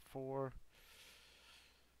 24.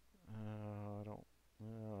 I don't.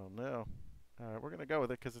 Oh, no. Alright, we're going to go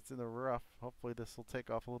with it because it's in the rough. Hopefully this will take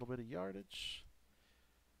off a little bit of yardage.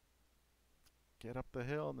 Get up the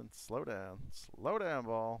hill and then slow down. Slow down,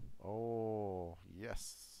 ball. Oh,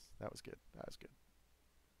 yes. That was good. That was good.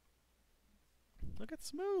 Look at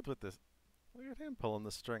Smooth with this. Look at him pulling the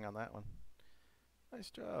string on that one. Nice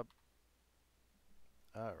job.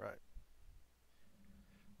 All right.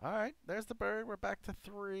 All right, there's the bird. We're back to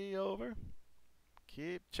 3 over.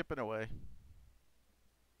 Keep chipping away.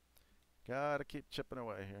 Gotta keep chipping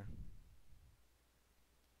away here.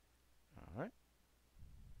 All right.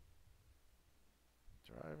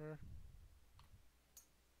 Driver.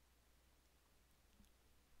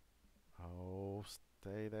 Oh,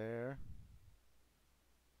 stay there.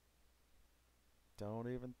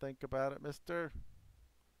 Don't even think about it, mister.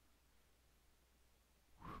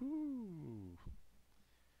 Whew.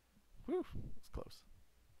 Whew. It's close.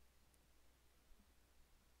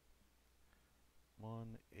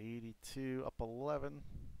 182, up 11.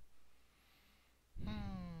 I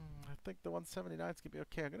think the 179 is going to be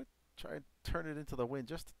okay. I'm going to try and turn it into the wind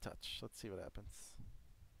just a touch. Let's see what happens.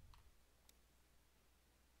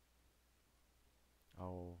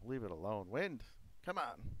 Oh, leave it alone. Wind. Come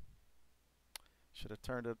on. Should have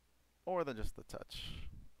turned it more than just a touch.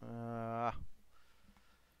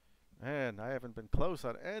 Man, I haven't been close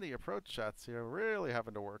on any approach shots here. Really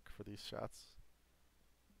having to work for these shots.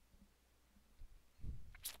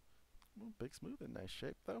 Well, Big Smooth in nice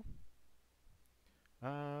shape, though.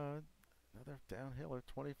 Another downhiller,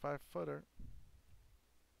 25 footer.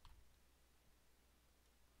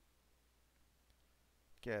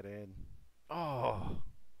 Get in. Oh.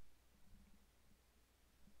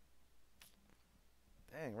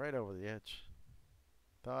 Dang, right over the edge.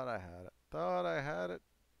 Thought I had it. Thought I had it.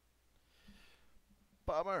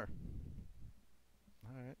 Bummer.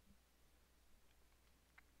 Alright.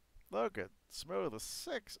 Look at Smooth, a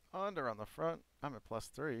 6 under on the front. I'm at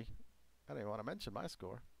 +3. I didn't even want to mention my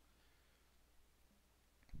score.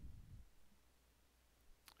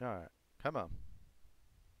 Alright, come on.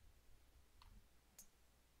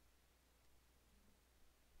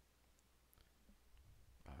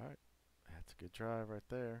 Alright, that's a good drive right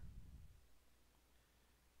there.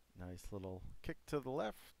 Nice little kick to the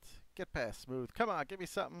left. Get past Smooth. Come on, give me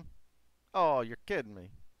something. Oh, you're kidding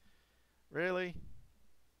me. Really?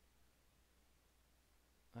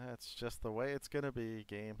 That's just the way it's going to be,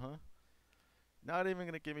 game, huh? Not even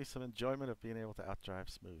going to give me some enjoyment of being able to outdrive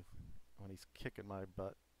Smooth when he's kicking my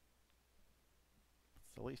butt.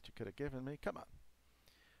 It's the least you could have given me. Come on.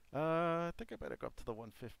 I think I better go up to the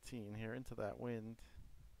 115 here into that wind.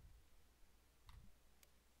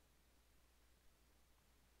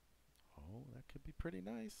 Oh, that could be pretty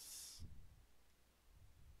nice.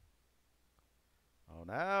 Oh,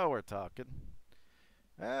 now we're talking.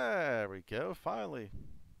 There we go. Finally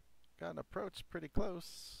got an approach pretty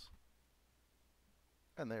close.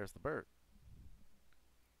 And there's the bird.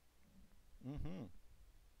 Mm-hmm.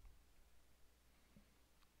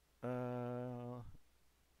 All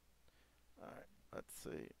right, let's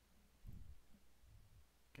see.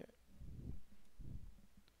 Okay.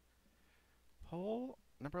 Hole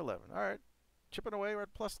number 11. All right, chipping away. We're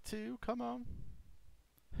at +2. Come on.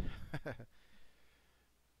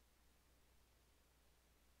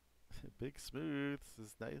 Big Smooth.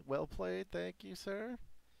 This is nice. Well played. Thank you, sir.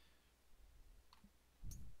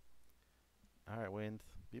 All right, wind.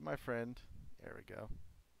 Be my friend. There we go.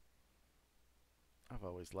 I've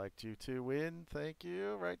always liked you too, wind. Thank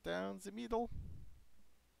you. Right down the middle.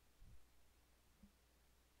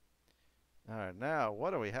 All right, now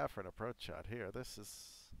what do we have for an approach shot here? This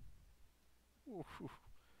is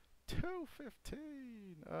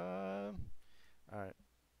 215. All right,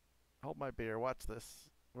 hold my beer. Watch this.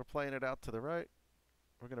 We're playing it out to the right.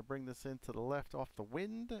 We're gonna bring this in to the left off the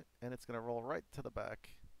wind, and it's gonna roll right to the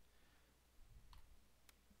back.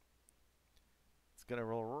 It's gonna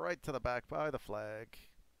roll right to the back by the flag.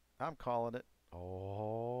 I'm calling it.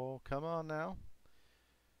 Oh, come on now.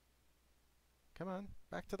 Come on,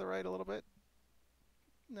 back to the right a little bit.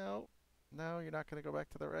 No, no, you're not gonna go back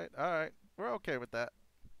to the right. All right, we're okay with that.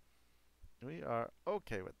 We are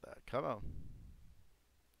okay with that. Come on.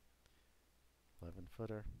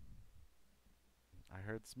 11-footer. I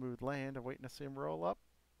heard smooth land. I'm waiting to see him roll up.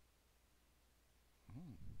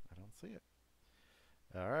 I don't see it.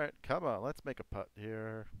 All right, come on. Let's make a putt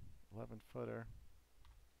here. 11-footer.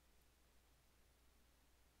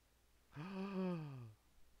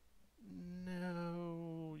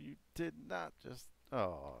 No, you did not just.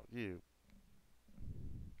 Oh, you.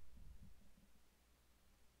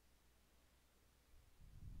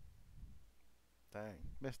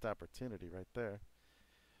 Dang, missed opportunity right there.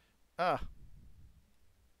 Ah.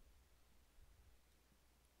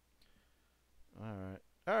 All right.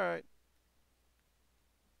 All right.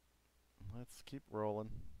 Let's keep rolling.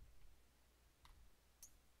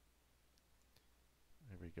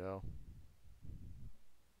 There we go.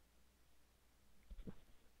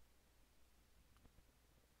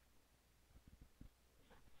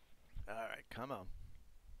 All right, come on.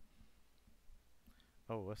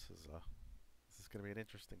 Oh, this is gonna be an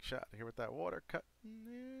interesting shot here with that water cut.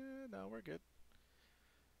 Yeah, no, we're good.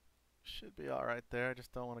 Should be all right there. I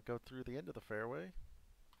just don't want to go through the end of the fairway.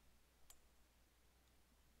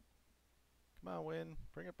 Come on, wind.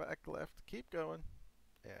 Bring it back left. Keep going.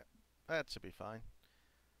 Yeah, that should be fine.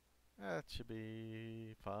 That should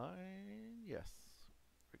be fine. Yes,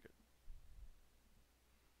 we're good.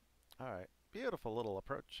 All right, beautiful little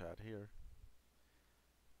approach shot here.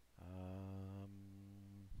 All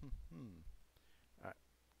right,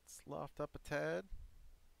 let's loft up a tad.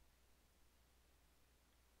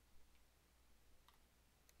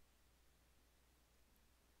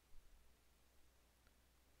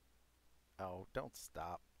 Oh, don't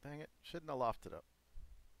stop. Dang it. Shouldn't have lofted up.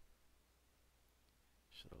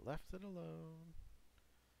 Should have left it alone.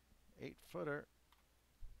 8-footer.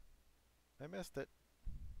 I missed it.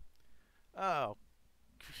 Oh,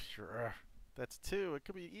 sure. That's 2. It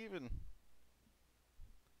could be even.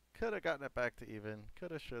 Could have gotten it back to even. Could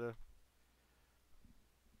have, should have.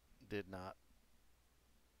 Did not.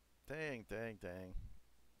 Dang, dang, dang.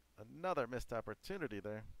 Another missed opportunity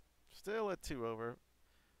there. Still at 2 over.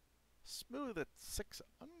 Smooth at 6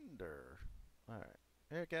 under. All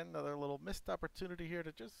right. Again, another little missed opportunity here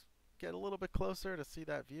to just get a little bit closer to see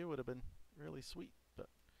that view. Would have been really sweet. But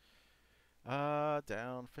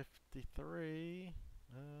down 53.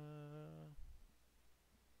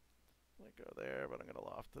 Let go there, but I'm going to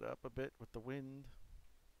loft it up a bit with the wind.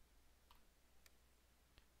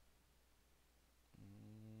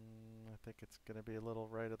 I think it's going to be a little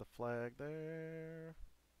right of the flag there.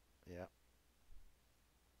 Yeah.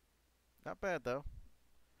 Not bad, though.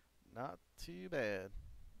 Not too bad.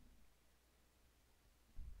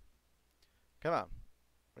 Come on.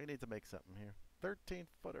 We need to make something here.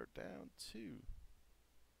 13-footer down 2.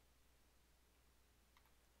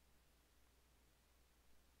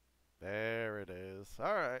 There it is.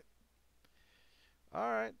 All right.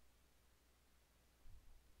 All right.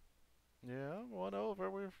 Yeah, 1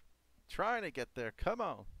 over. We're trying to get there. Come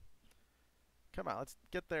on. Come on, let's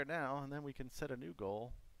get there now, and then we can set a new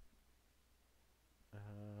goal.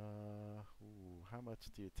 How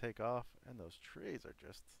much do you take off? And those trees are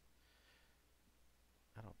just...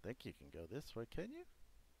 I don't think you can go this way, can you?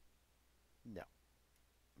 No.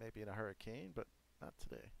 Maybe in a hurricane, but not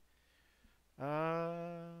today.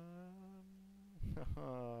 How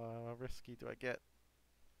risky do I get?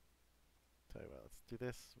 Tell you what, let's do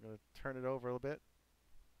this. We're going to turn it over a little bit.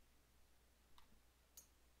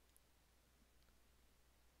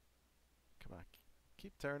 Come on,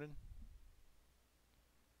 keep turning.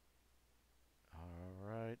 All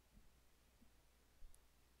right.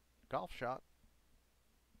 Golf shot.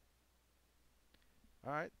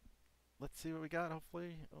 All right. Let's see what we got,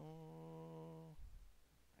 hopefully. Oh,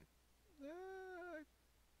 I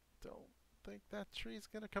don't think that tree's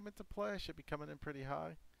going to come into play. Should be coming in pretty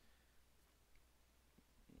high.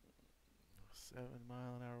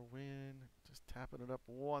 7-mile-an-hour wind. Just tapping it up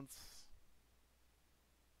once.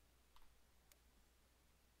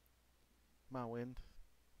 Come on, wind.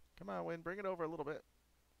 Come on, wind. Bring it over a little bit.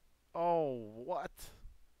 Oh, what?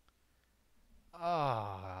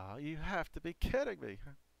 Ah, you have to be kidding me.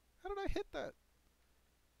 How did I hit that?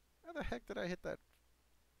 How the heck did I hit that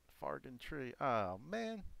fargan tree? Oh,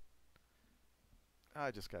 man.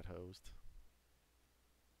 I just got hosed.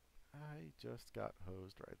 I just got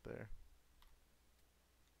hosed right there.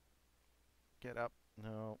 Get up.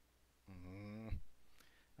 No.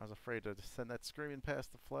 I was afraid to send that screaming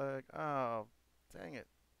past the flag. Oh, dang it.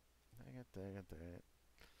 Dang it, dang it, dang it.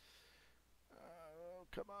 Oh,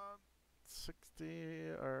 come on. 60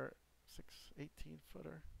 or 18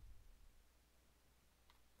 footer.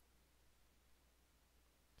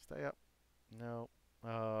 Stay up. No.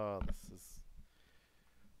 Oh, this is...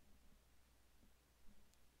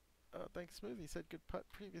 thanks, Smoothie. Said good putt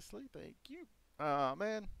previously. Thank you. Oh,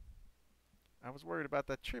 man. I was worried about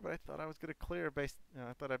that tree, but I thought I was going to clear based...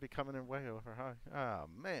 I thought I'd be coming in way over high. Oh,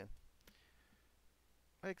 man.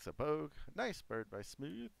 Makes a bogue. Nice bird by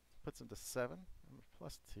Smooth. Puts him to 7. I'm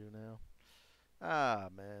at +2 now. Ah,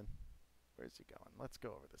 man. Where's he going? Let's go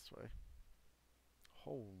over this way.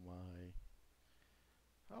 Oh, my.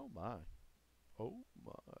 Oh, my. Oh,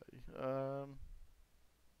 my.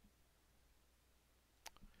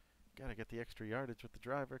 Gotta get the extra yardage with the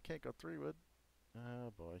driver. Can't go 3-wood.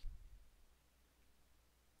 Oh, boy.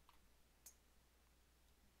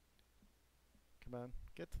 Come on.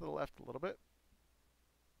 Get to the left a little bit.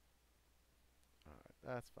 Alright,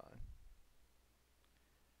 that's fine.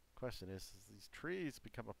 Question is these trees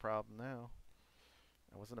become a problem now?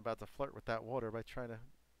 I wasn't about to flirt with that water by trying to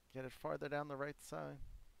get it farther down the right side.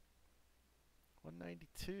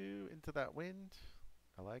 192 into that wind.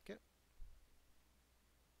 I like it.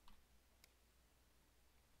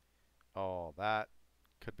 Oh, that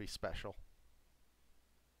could be special.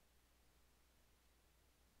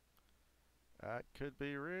 That could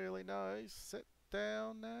be really nice. Sit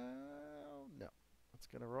down now. No. It's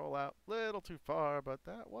going to roll out a little too far, but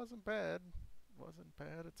that wasn't bad. Wasn't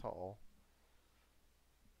bad at all.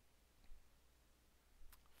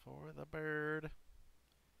 For the bird.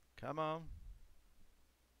 Come on.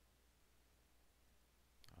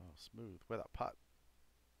 Oh, Smooth with a putt.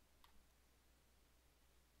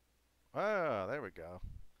 Ah, there we go.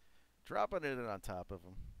 Dropping it in on top of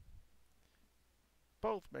him.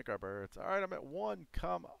 Both make our birds. All right, I'm at 1.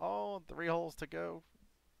 Come on. 3 holes to go.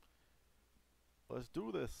 Let's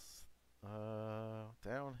do this.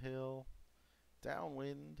 Downhill.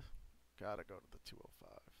 Downwind. Gotta go to the 205.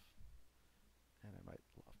 And I might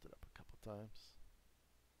loft it up a couple times.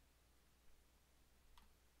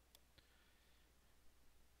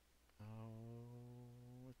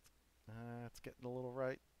 Oh, it's getting a little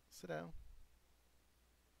right. Sit down.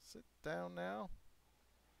 Sit down now.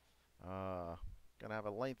 Gonna have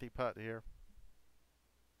a lengthy putt here.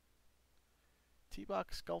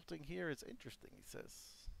 T-box sculpting here is interesting, he says.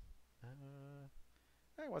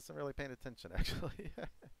 I wasn't really paying attention, actually.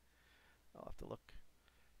 I'll have to look.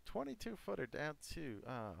 22 footer down 2.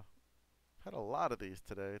 Had a lot of these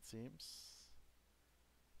today, it seems.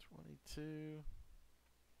 22.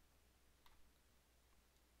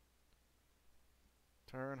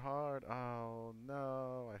 Turn hard. Oh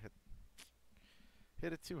no, I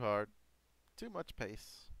hit it too hard. Too much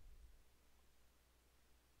pace.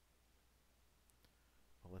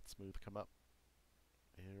 Well, let Smooth come up.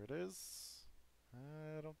 Here it is.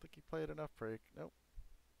 I don't think he played enough break. Nope.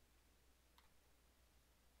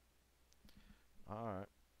 Alright.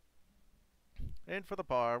 In for the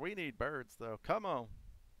bar. We need birds, though. Come on.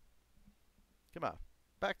 Come on.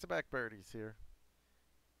 Back-to-back birdies here.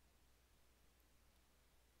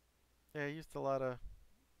 Yeah, he used a lot of,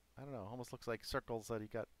 I don't know, almost looks like circles that he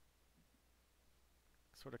got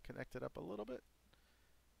sort of connect it up a little bit.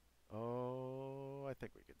 Oh, I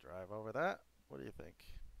think we could drive over that. What do you think?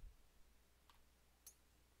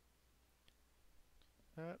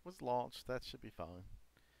 That was launched. That should be fine.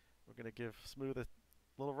 We're going to give Smooth a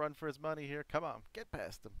little run for his money here. Come on, get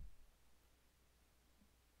past him.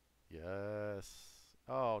 Yes.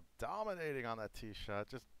 Oh, dominating on that tee shot.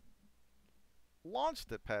 Just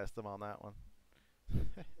launched it past him on that one.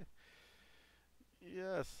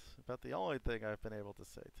 Yes, about the only thing I've been able to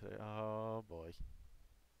say today. Oh, boy.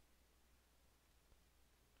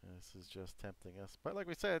 This is just tempting us. But like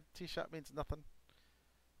we said, tee shot means nothing.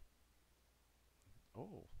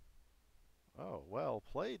 Oh. Oh, well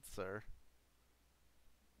played, sir.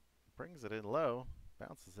 Brings it in low.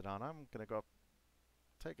 Bounces it on. I'm going to go up,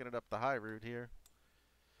 taking it up the high route here.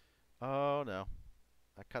 Oh, no.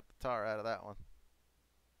 I cut the tar out of that one.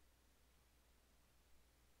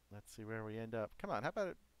 Let's see where we end up. Come on, how about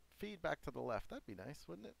it feed back to the left? That'd be nice,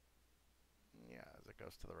 wouldn't it? Yeah, as it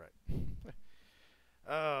goes to the right.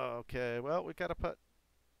 Oh, okay, well, we got to put...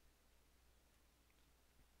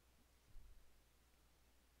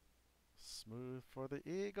 Smooth for the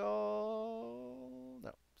eagle. No,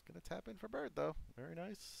 it's going to tap in for bird, though. Very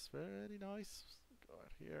nice, very nice. Go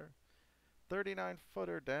out here.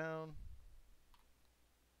 39-footer down.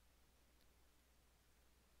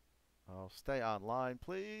 Oh, stay online,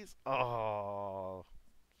 please. Oh.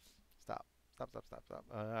 Stop. Stop, stop, stop,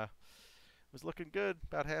 stop. Was looking good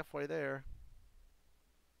about halfway there.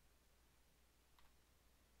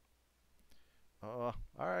 All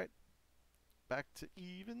right. Back to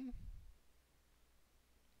even.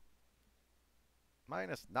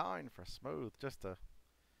 -9 for Smooth. Just a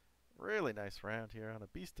really nice round here on a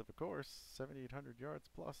beast of a course. 7,800 yards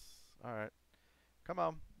plus. All right. Come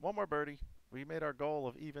on. One more birdie. We made our goal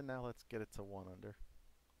of even. Now let's get it to 1 under.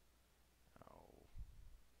 Oh.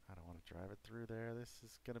 I don't want to drive it through there. This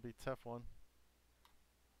is going to be a tough one.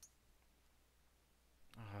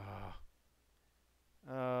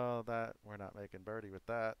 Oh, that. We're not making birdie with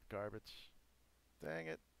that. Garbage. Dang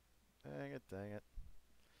it. Dang it, dang it.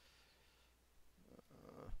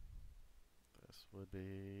 This would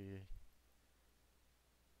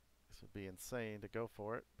be insane to go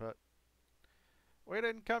for it, but we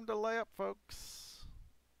didn't come to lay up, folks.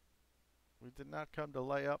 We did not come to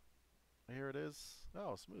lay up. Here it is.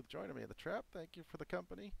 Oh, Smooth joining me in the trap. Thank you for the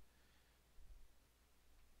company.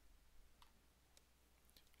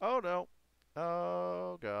 Oh, no.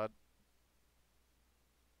 Oh, God.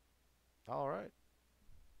 All right.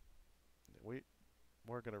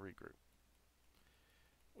 We're going to regroup.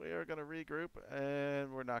 We are going to regroup,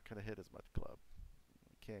 and we're not going to hit as much club.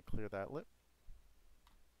 We can't clear that lip.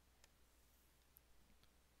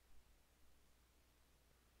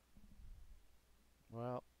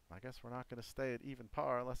 Well, I guess we're not going to stay at even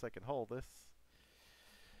par unless I can hold this.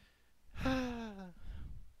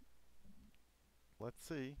 Let's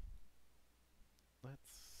see.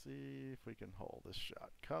 Let's see if we can hold this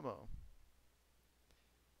shot. Come on.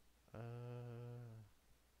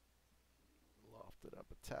 Lofted up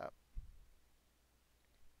a tap.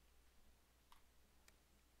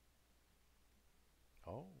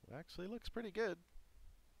 Oh, actually looks pretty good.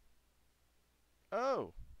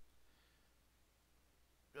 Oh.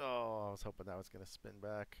 Oh, I was hoping that was going to spin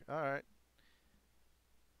back. All right.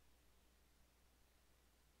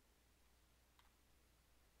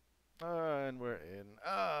 And we're in.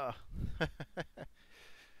 Ah.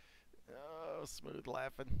 Oh, Smooth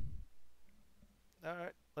laughing. All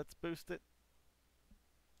right, let's boost it.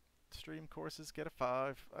 Stream courses get a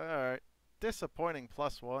 5. All right. Disappointing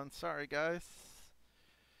 +1. Sorry, guys.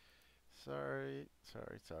 Sorry.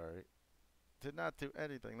 Did not do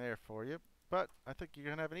anything there for you, but I think you're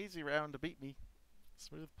going to have an easy round to beat me.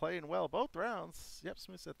 Smooth playing well both rounds. Yep,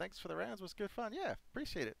 Smooth said, thanks for the rounds. It was good fun. Yeah,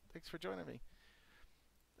 appreciate it. Thanks for joining me.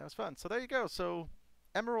 That was fun. So there you go. So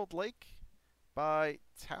Emerald Lake by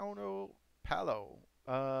Tauno Palo.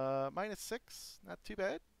 -6. Not too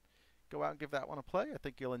bad. Go out and give that one a play. I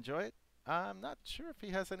think you'll enjoy it. I'm not sure if he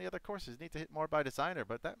has any other courses. Need to hit more by designer,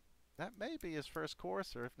 but that may be his first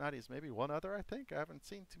course, or if not, he's maybe one other, I think. I haven't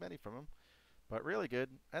seen too many from him, but really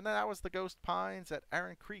good. And then that was the Ghost Pines at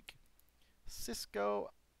Aaron Creek.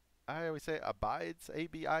 Cisco, I always say Abides,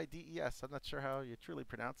 Abides. I'm not sure how you truly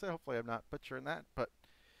pronounce it. Hopefully I'm not butchering that, but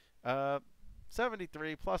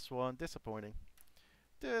 73 +1, disappointing.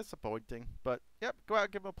 But yep, go out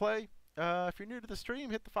and give him a play. If you're new to the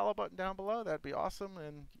stream, hit the follow button down below. That'd be awesome.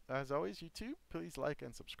 And as always, YouTube, please like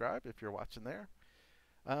and subscribe if you're watching there.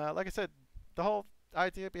 Like I said, the whole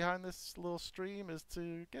idea behind this little stream is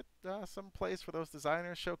to get some plays for those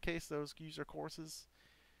designers, showcase those user courses.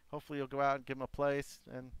 hopefully you'll go out and give them a place,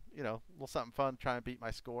 and you know, a little something fun. Try and beat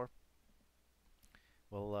my score.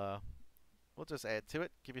 We'll just add to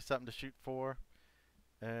it, give you something to shoot for,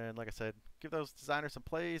 and like I said, give those designers some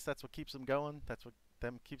plays. That's what keeps them going. That's what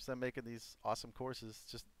keeps them making these awesome courses.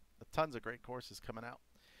 Just tons of great courses coming out.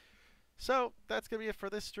 So that's going to be it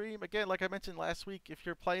for this stream. Again, like I mentioned last week, if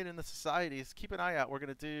you're playing in the societies, keep an eye out. We're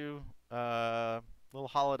going to do little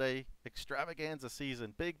holiday extravaganza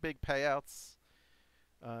season. Big payouts.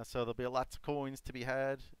 So there'll be lots of coins to be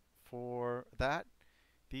had for that.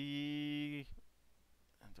 Do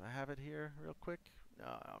I have it here real quick? No,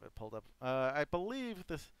 I don't have it pulled up. I believe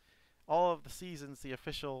all of the seasons, the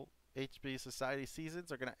official HB Society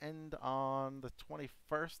seasons, are going to end on the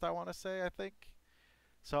 21st, I want to say, I think.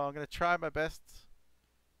 So I'm going to try my best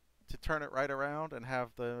to turn it right around and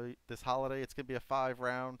have this holiday. It's going to be a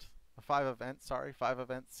 5-event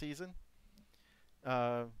season.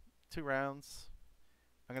 2 rounds.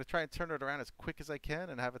 I'm going to try and turn it around as quick as I can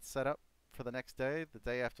and have it set up for the next day, the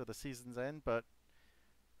day after the season's end, but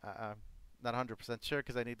I'm not 100% sure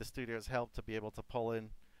because I need the studio's help to be able to pull in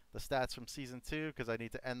the stats from season 2, because I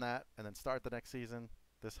need to end that and then start the next season,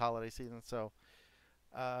 this holiday season. So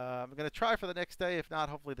I'm going to try for the next day, if not,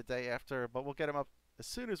 hopefully the day after, but we'll get them up as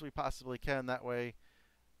soon as we possibly can. That way,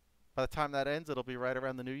 by the time that ends, it'll be right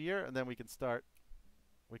around the new year, and then we can start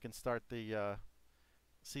the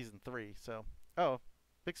season 3. So, oh,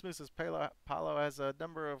 Big Smooth says Paulo has a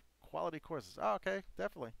number of quality courses. Oh, okay,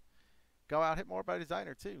 definitely. Go out, hit more by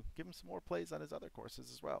designer too. Give him some more plays on his other courses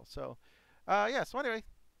as well. So, yeah. So anyway,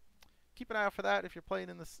 keep an eye out for that. If you're playing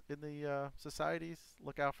in the societies,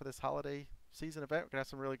 look out for this holiday season event. We're gonna have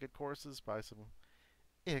some really good courses by some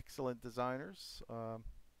excellent designers.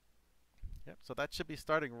 Yep. So that should be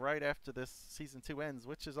starting right after this season 2 ends,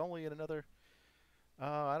 which is only in another,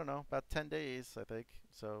 I don't know, about 10 days, I think.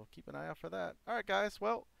 So keep an eye out for that. All right, guys.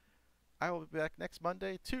 Well, I will be back next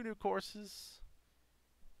Monday. 2 new courses.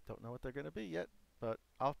 Don't know what they're going to be yet, but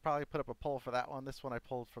I'll probably put up a poll for that one. This one I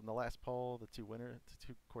pulled from the last poll, the 2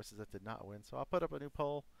 courses that did not win. So I'll put up a new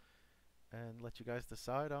poll and let you guys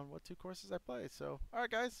decide on what 2 courses I play. So, all right,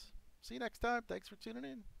 guys. See you next time. Thanks for tuning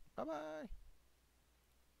in. Bye-bye.